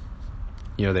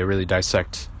 they really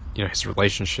dissect, his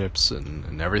relationships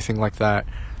and everything like that.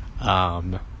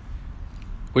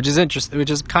 Which is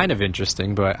kind of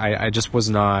interesting, but I just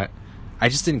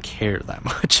didn't care that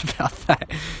much about that,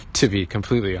 to be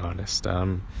completely honest.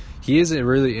 He is a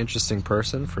really interesting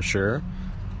person, for sure.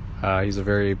 He's a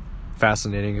very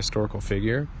fascinating historical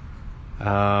figure.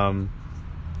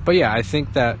 But yeah, I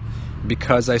think that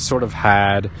because I sort of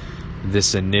had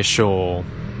this initial,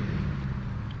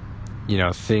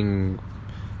 thing,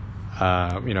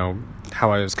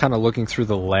 how I was kind of looking through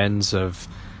the lens of,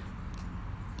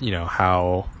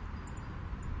 how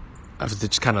of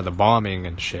just kind of the bombing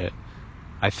and shit,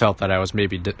 I felt that I was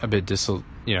maybe a bit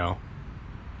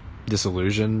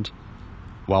disillusioned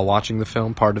while watching the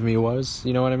film. Part of me was,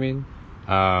 you know what I mean?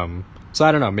 So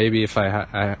I don't know, maybe if I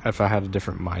had a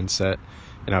different mindset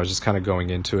and I was just kind of going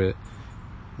into it,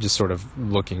 just sort of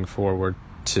looking forward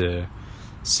to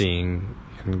seeing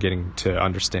and getting to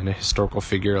understand a historical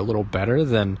figure a little better,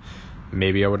 then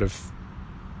maybe I would have,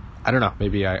 I don't know,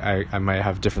 maybe I might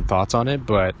have different thoughts on it,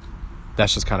 but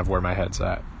that's just kind of where my head's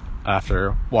at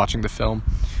after watching the film.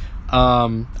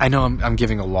 I know I'm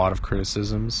giving a lot of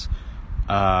criticisms.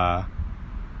 I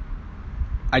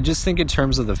just think in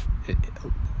terms of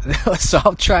so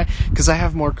I'll try, because I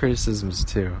have more criticisms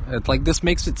too. This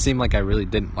makes it seem like I really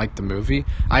didn't like the movie.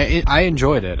 I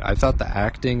enjoyed it. I thought the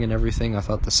acting and everything, I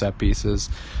thought the set pieces,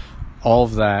 all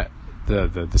of that,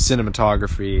 the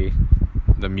cinematography,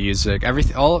 the music,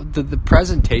 everything, all the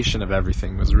presentation of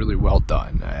everything was really well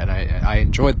done, and I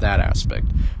enjoyed that aspect.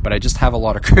 But I just have a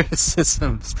lot of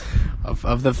criticisms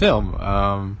of the film,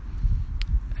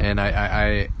 and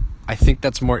I think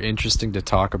that's more interesting to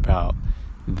talk about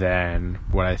than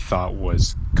what I thought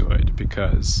was good,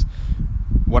 because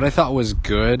what I thought was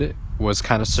good was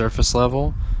kind of surface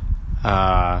level,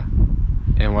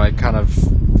 and what I kind of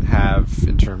have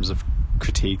in terms of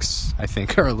critiques, I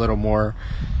think, are a little more,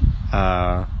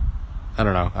 I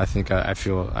don't know, I think I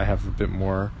feel I have a bit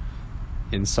more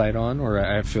insight on, or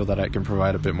I feel that I can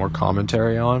provide a bit more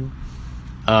commentary on.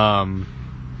 I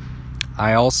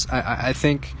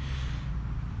think,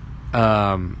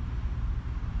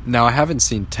 now I haven't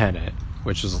seen Tenet,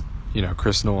 which is,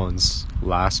 Chris Nolan's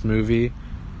last movie.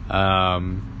 I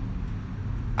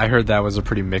heard that was a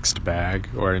pretty mixed bag,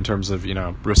 or in terms of,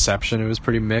 reception, it was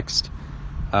pretty mixed.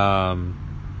 And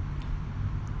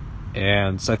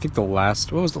so I think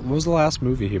what was the last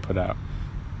movie he put out?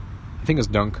 I think it was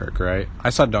Dunkirk, right?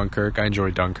 I saw Dunkirk. I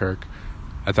enjoyed Dunkirk.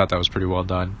 I thought that was pretty well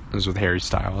done. It was with Harry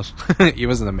Styles. He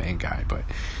wasn't the main guy, but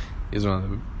he was one of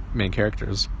the main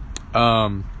characters.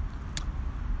 I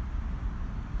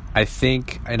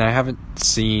think, and I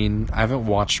haven't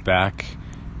watched back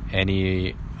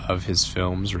any of his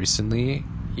films recently.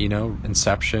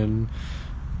 Inception,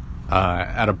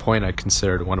 at a point I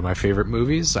considered one of my favorite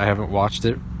movies. I haven't watched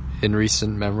it in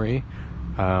recent memory.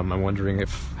 I'm wondering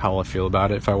how I'll feel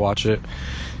about it if I watch it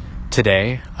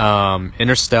today.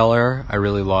 Interstellar, I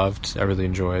really loved. I really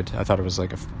enjoyed. I thought it was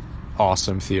like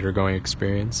awesome theater going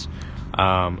experience.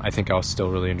 I think I'll still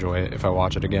really enjoy it if I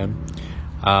watch it again.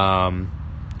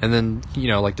 And then,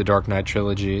 like the Dark Knight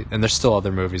trilogy, and there's still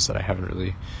other movies that I haven't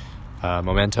really,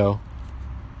 Memento,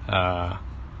 that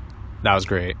was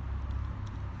great.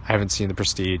 I haven't seen The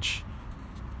Prestige.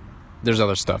 There's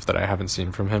other stuff that I haven't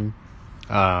seen from him,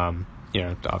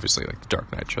 obviously like the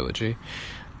Dark Knight trilogy,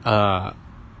 but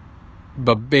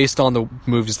based on the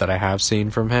movies that I have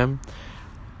seen from him,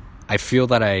 I feel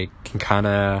that I can kind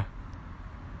of,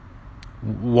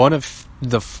 one of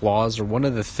the flaws, or one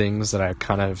of the things that I've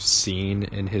kind of seen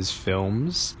in his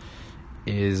films,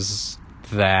 is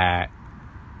that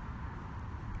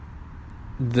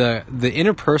the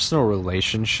interpersonal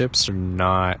relationships are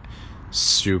not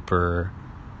super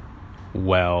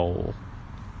well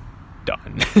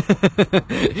done.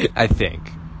 I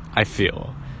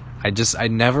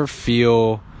never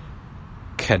feel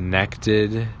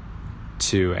connected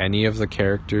to any of the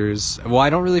characters. Well, I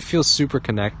don't really feel super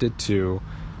connected to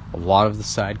a lot of the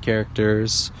side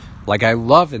characters. Like, I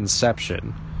love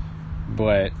Inception,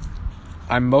 but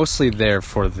I'm mostly there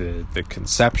for the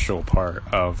conceptual part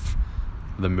of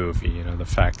the movie, the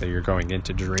fact that you're going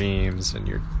into dreams and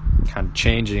you're kind of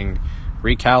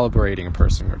recalibrating a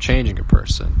person or changing a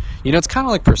person. It's kind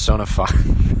of like Persona 5.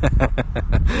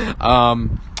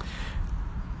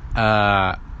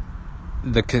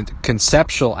 The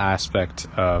conceptual aspect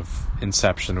of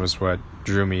Inception was what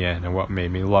drew me in and what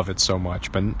made me love it so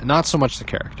much, but not so much the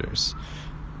characters.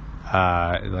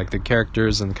 Like the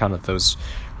characters and kind of those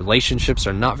relationships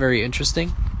are not very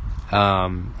interesting.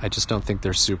 I just don't think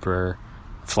they're super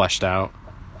fleshed out.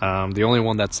 The only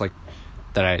one that's like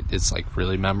it's like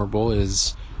really memorable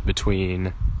is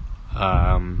between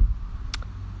Leo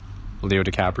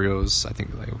DiCaprio's, I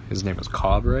think his name was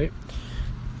Cobb, right?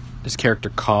 His character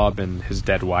Cobb and his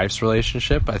dead wife's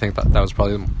relationship. I think that was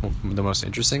probably the most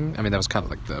interesting. I mean, that was kind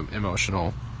of like the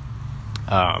emotional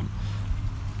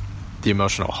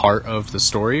heart of the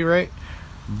story, right?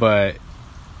 But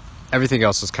everything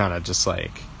else was kind of just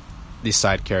like these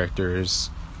side characters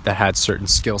that had certain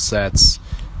skill sets,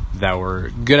 that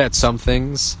were good at some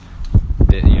things,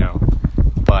 that,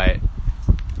 but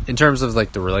in terms of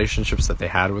like the relationships that they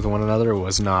had with one another, it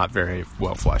was not very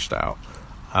well fleshed out.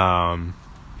 And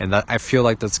that, I feel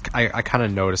like I kind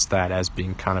of noticed that as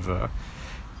being kind of a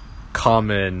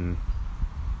common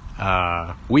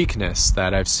weakness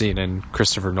that I've seen in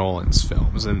Christopher Nolan's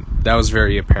films, and that was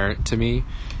very apparent to me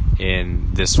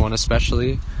in this one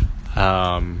especially.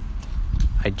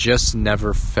 I just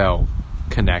never felt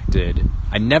connected.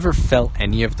 I never felt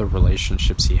any of the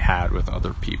relationships he had with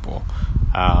other people,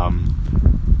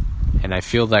 and I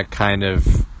feel that kind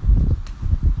of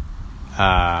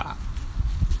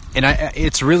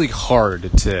it's really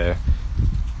hard to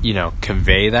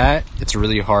convey that. It's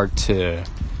really hard to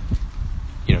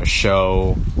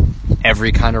show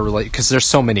every kind of because there's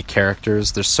so many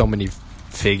characters, there's so many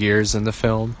figures in the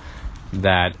film,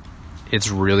 that it's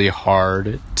really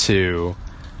hard to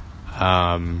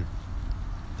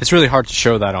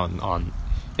show that on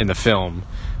in the film.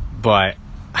 But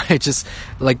I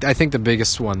think the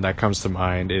biggest one that comes to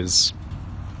mind is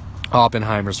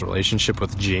Oppenheimer's relationship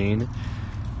with Jane,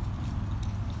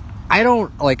 I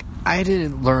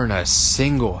didn't learn a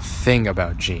single thing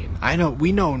about Jean.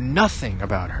 We know nothing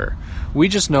about her. We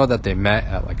just know that they met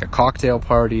at like a cocktail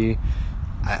party.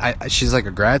 She's like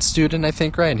a grad student, I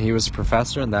think, right? And he was a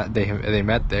professor, and that they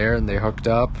met there and they hooked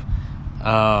up.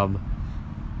 And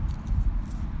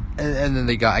then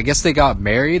they got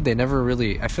married. They never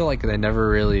really, I feel like they never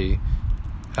really,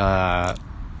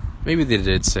 maybe they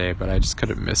did say, but I just could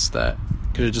have missed that.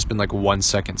 Could have just been like 1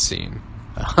 second scene.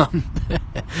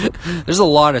 There's a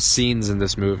lot of scenes in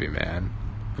this movie, man.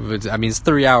 I mean, it's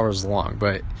 3 hours long,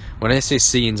 but when I say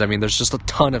scenes, I mean there's just a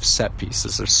ton of set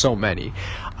pieces. There's so many.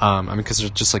 I mean, because they're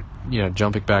just like,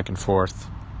 jumping back and forth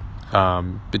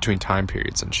between time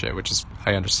periods and shit, which is,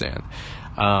 I understand.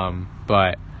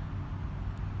 But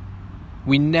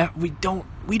we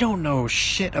don't know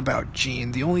shit about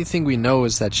Jean. The only thing we know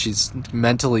is that she's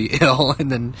mentally ill,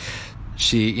 and then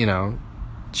she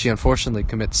unfortunately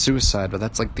commits suicide, but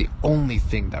that's like the only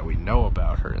thing that we know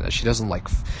about her. That she doesn't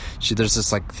there's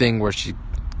this like thing where she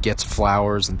gets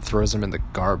flowers and throws them in the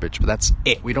garbage, but that's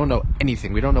it. We don't know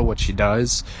anything. We don't know what she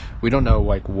does. We don't know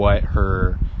like what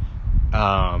her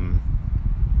kind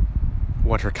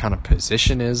of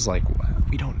position is. Like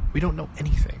we don't know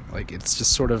anything. Like it's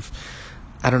just sort of,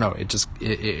 I don't know. It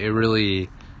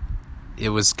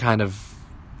was kind of,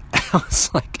 I was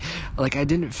like I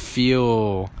didn't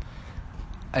feel.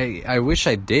 I wish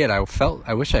I did. I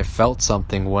wish I felt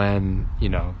something when,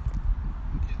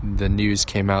 the news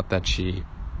came out that she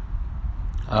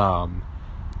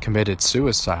committed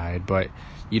suicide, but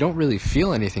you don't really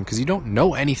feel anything because you don't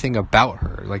know anything about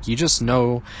her. Like, you just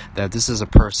know that this is a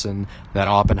person that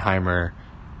Oppenheimer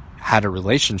had a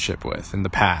relationship with in the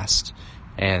past,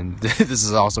 and this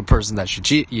is also a person that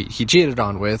he cheated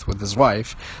on with his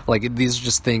wife. Like, these are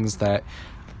just things that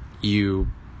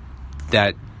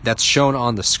that's shown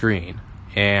on the screen,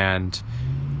 and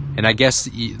I guess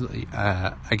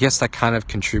that kind of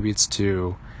contributes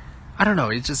to, I don't know,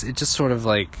 it just sort of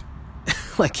like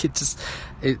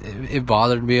it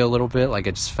bothered me a little bit. Like,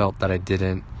 I just felt that it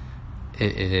didn't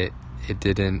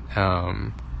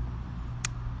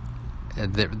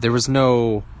there was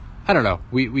no, I don't know,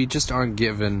 we just aren't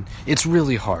given. It's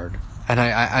really hard, and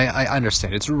I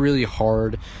understand it's really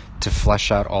hard to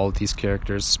flesh out all of these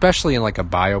characters, especially in like a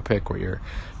biopic where you're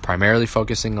primarily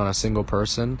focusing on a single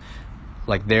person.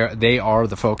 Like, they are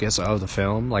the focus of the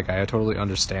film. Like, I totally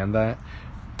understand that,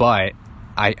 but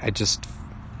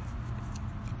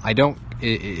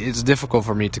it's difficult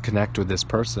for me to connect with this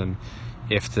person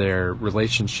if their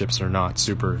relationships are not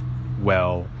super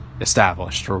well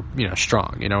established or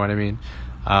strong. You know what I mean?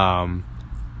 And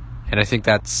I think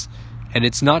that's, and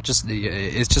it's not just,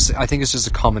 I think it's just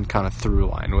a common kind of through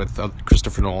line with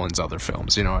Christopher Nolan's other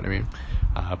films, you know what I mean?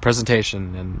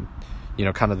 Presentation and,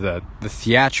 kind of the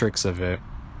theatrics of it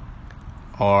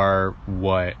are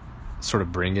what sort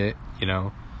of bring it,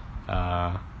 kind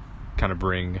of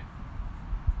bring,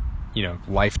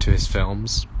 life to his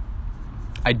films.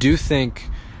 I do think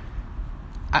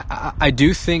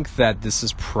that this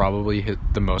is probably his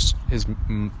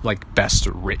best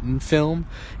written film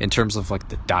in terms of like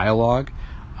the dialogue.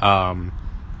 I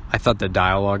thought the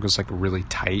dialogue was like really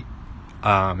tight,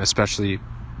 especially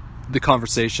the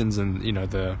conversations and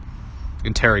the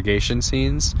interrogation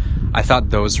scenes. I thought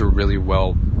those were really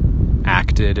well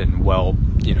acted and well,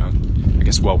 I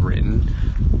guess well written,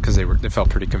 because they felt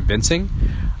pretty convincing.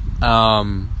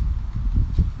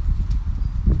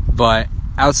 But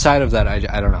outside of that, I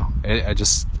don't know.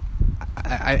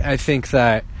 I think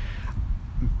that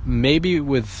maybe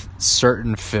with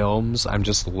certain films, I'm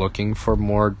just looking for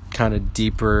more kind of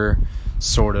deeper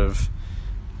sort of,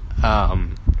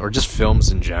 or just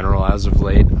films in general as of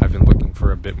late. I've been looking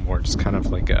for a bit more just kind of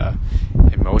like a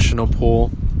emotional pull,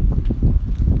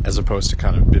 as opposed to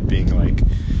kind of it being like,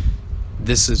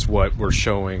 this is what we're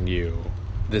showing you.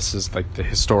 This is like the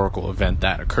historical event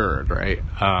that occurred, right?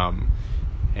 I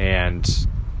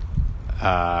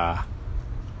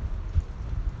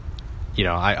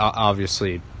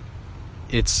obviously,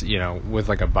 it's, with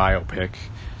like a biopic,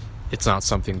 it's not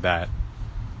something that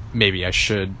maybe I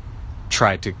should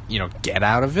try to, get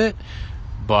out of it,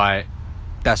 but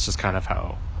that's just kind of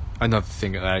how, another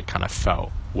thing that I kind of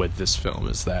felt with this film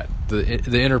is that the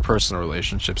interpersonal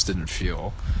relationships didn't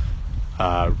feel,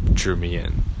 drew me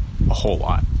in a whole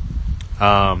lot.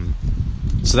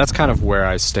 So that's kind of where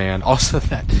I stand. Also,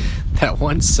 that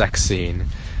one sex scene,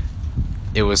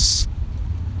 it was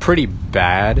pretty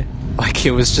bad. Like,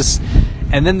 it was just,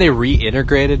 and then they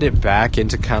reintegrated it back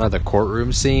into kind of the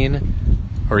courtroom scene,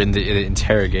 or in the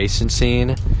interrogation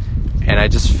scene, and and I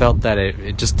just felt that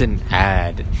it just didn't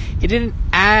add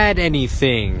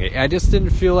anything. I just didn't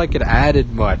feel like it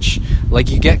added much.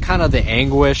 Like, you get kind of the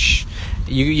anguish,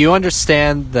 you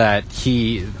understand that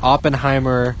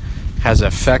Oppenheimer has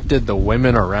affected the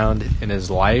women around in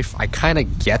his life. I kind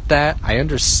of get that, I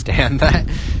understand that,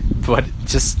 but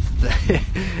just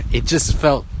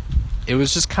it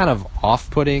was just kind of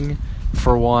off-putting,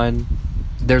 for one.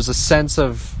 There's a sense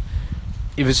of,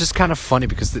 it was just kind of funny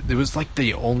because it was like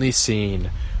the only scene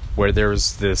where there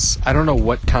was this, I don't know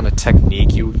what kind of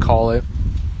technique you would call it,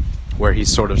 where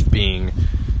he's sort of being,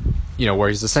 where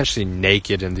he's essentially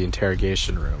naked in the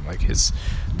interrogation room. Like,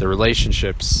 the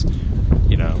relationships,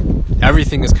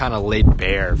 everything is kind of laid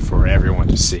bare for everyone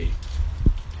to see.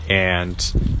 And,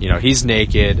 he's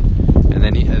naked, and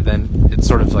then it's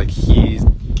sort of like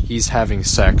he's having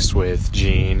sex with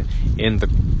Jean in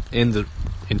the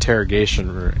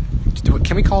interrogation room.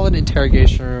 Can we call it an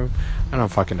interrogation room? I don't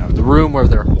fucking know. The room where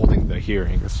they're holding the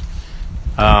hearings.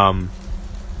 And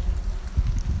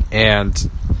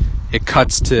it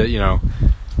cuts to,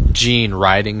 Jean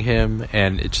riding him,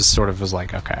 and it just sort of was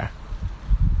like, okay.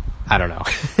 I don't know.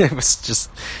 It was just,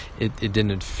 it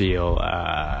didn't feel,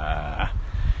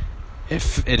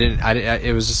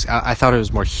 it was just, I thought it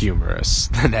was more humorous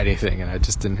than anything, and I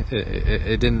just didn't,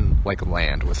 it didn't, like,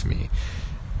 land with me.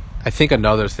 I think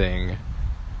another thing,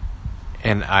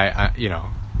 and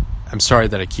I'm sorry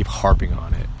that I keep harping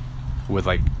on it with,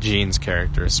 like, Jean's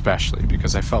character especially,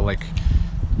 because I felt like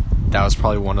that was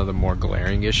probably one of the more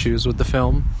glaring issues with the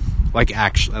film, like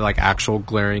actual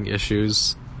glaring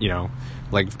issues,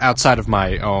 like outside of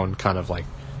my own kind of like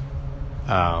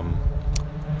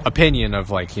opinion of,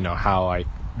 like, how I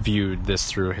viewed this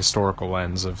through a historical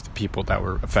lens of the people that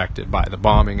were affected by the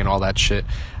bombing and all that shit.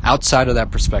 Outside of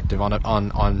that perspective,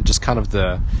 on just kind of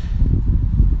the,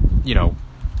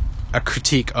 a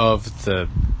critique of the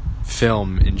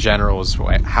film in general is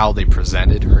how they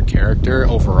presented her character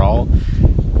overall.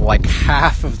 Like,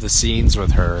 half of the scenes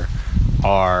with her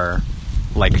are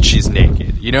like she's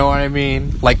naked. You know what I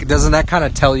mean? Like, doesn't that kind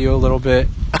of tell you a little bit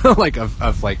like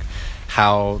of like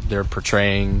how they're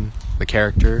portraying the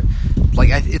character? Like,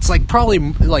 it's like probably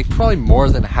more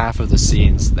than half of the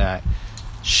scenes that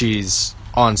she's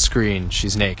on screen,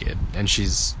 she's naked, and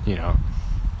she's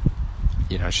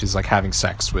she's like having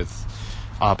sex with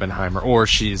Oppenheimer, or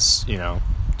she's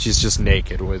just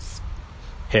naked with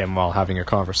him while having a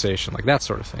conversation, like that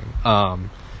sort of thing.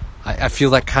 I feel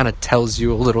that kind of tells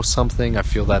you a little something. I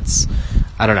feel that's,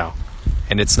 I don't know,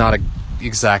 and it's not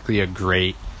exactly a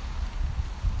great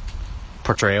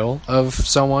portrayal of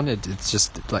someone. It's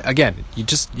just like, again,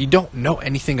 you don't know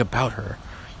anything about her.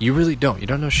 You really don't. You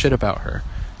don't know shit about her.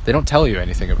 They don't tell you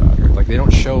anything about her. Like, they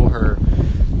don't show her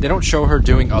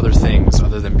doing other things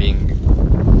other than being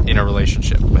in a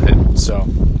relationship with him. So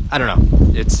I don't know.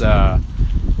 It's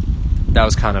that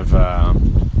was kind of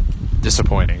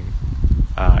disappointing,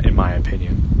 in my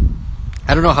opinion.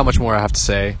 I don't know how much more I have to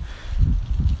say.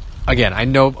 Again, I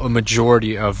know a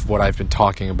majority of what I've been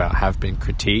talking about have been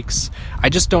critiques. I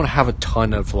just don't have a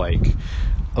ton of like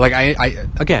I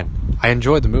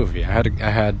enjoyed the movie. I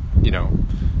had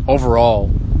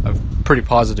overall a pretty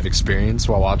positive experience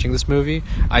while watching this movie.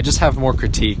 I just have more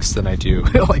critiques than I do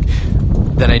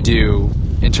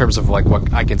in terms of like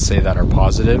what I can say that are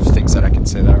positive, things that I can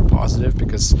say that are positive,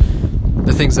 because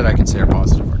the things that I can say are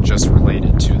positive are just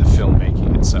related to the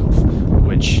filmmaking itself,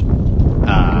 which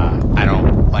I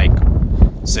don't like.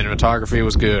 Cinematography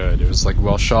was good. It was like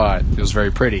well shot. It was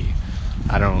very pretty.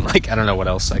 I don't know what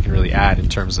else I can really add in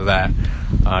terms of that.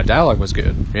 Dialogue was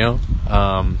good,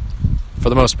 for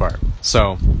the most part.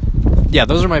 So, yeah,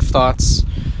 those are my thoughts.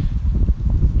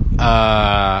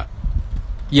 I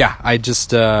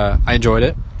enjoyed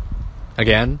it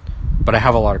again, but I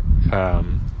have a lot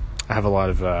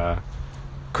of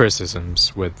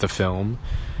criticisms with the film.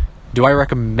 Do I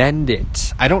recommend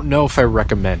it? I don't know if I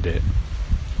recommend it.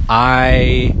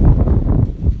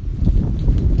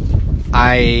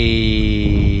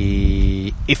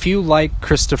 If you like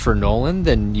Christopher Nolan,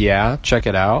 then yeah, check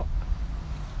it out.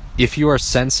 If you are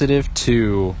sensitive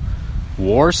to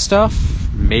war stuff,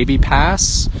 maybe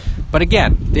pass. But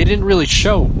again, they didn't really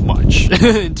show much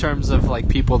in terms of like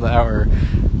people that are,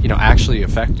 actually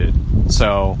affected.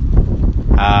 So,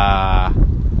 I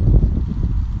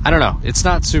don't know. It's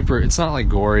not like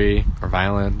gory or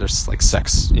violent. There's like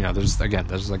sex, there's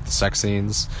like the sex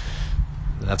scenes.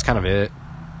 That's kind of it.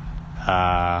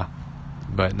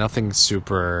 But nothing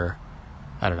super,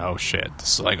 I don't know, oh shit.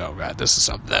 This is like, oh god, this is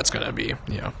something that's gonna be,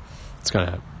 it's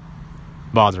gonna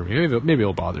bother me. Maybe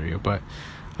it'll bother you, but,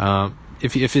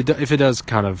 if it does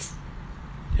kind of,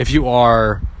 if you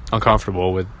are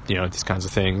uncomfortable with, these kinds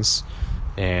of things,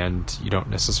 and you don't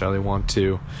necessarily want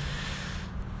to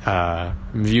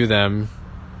view them,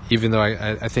 even though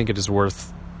I think it is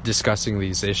worth discussing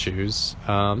these issues,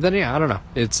 then I don't know.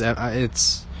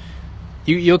 It's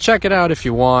you'll check it out if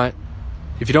you want.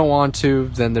 If you don't want to,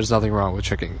 then there's nothing wrong with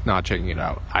not checking it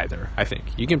out either. I think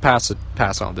you can pass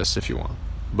on this if you want,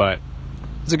 but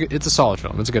it's a solid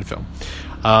film. It's a good film.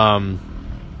 I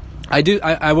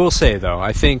will say though,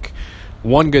 I think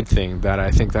one good thing that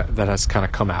I think that has kind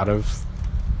of come out of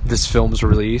this film's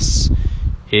release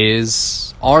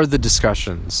are the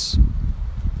discussions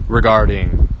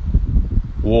regarding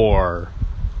war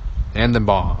and the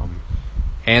bomb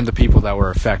and the people that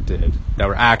were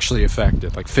actually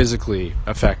affected, like physically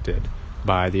affected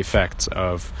by the effects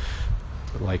of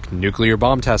like nuclear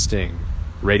bomb testing,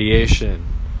 radiation,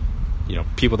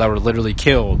 people that were literally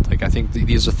killed. Like I think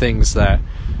these are things that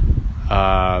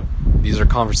these are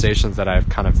conversations that I've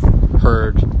kind of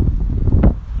heard,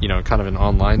 kind of in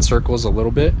online circles a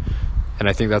little bit, and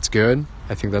I think that's good.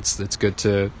 I think it's good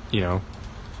to,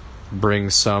 bring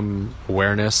some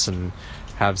awareness and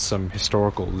have some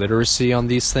historical literacy on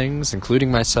these things, including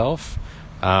myself.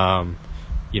 I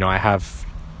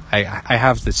have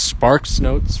the Sparks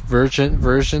Notes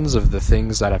versions of the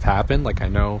things that have happened. Like I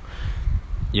know,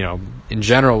 in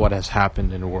general what has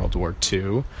happened in World War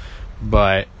II,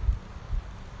 but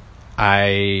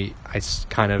I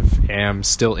kind of am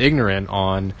still ignorant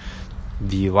on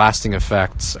the lasting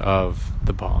effects of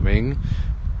the bombing,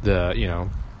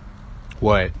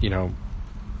 what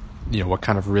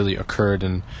kind of really occurred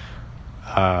in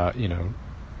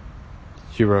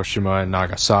Hiroshima and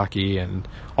Nagasaki and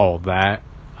all of that.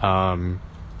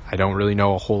 I don't really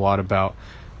know a whole lot about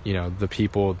the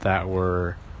people that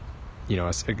were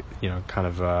kind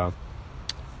of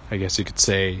I guess you could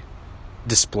say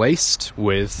displaced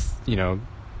with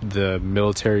the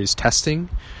military's testing,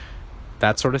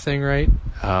 that sort of thing, right?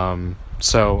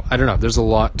 So I don't know, there's a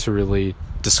lot to really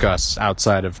discuss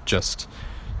outside of just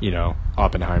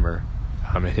Oppenheimer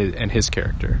and his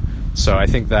character. So I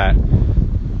think that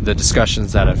the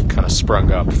discussions that have kind of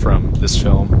sprung up from this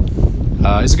film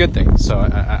is a good thing. So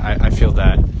I feel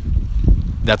that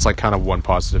that's like kind of one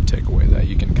positive takeaway that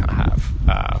you can kind of have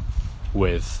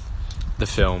with the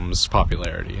film's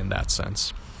popularity in that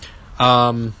sense.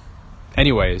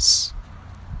 Anyways,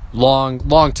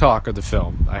 long talk of the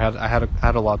film. I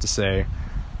had a lot to say.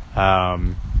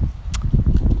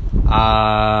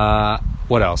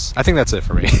 What else? I think that's it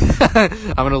for me.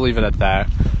 I'm gonna leave it at that.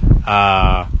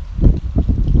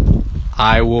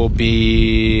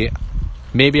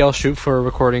 Maybe I'll shoot for a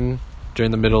recording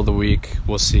during the middle of the week.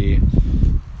 We'll see.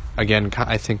 Again,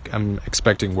 I think I'm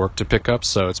expecting work to pick up,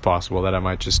 so it's possible that I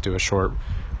might just do a short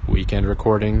weekend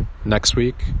recording next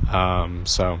week.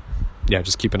 So yeah,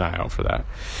 just keep an eye out for that.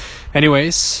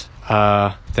 Anyways,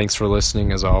 thanks for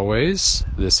listening as always.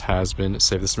 This has been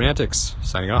Save the Semantics,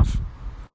 signing off.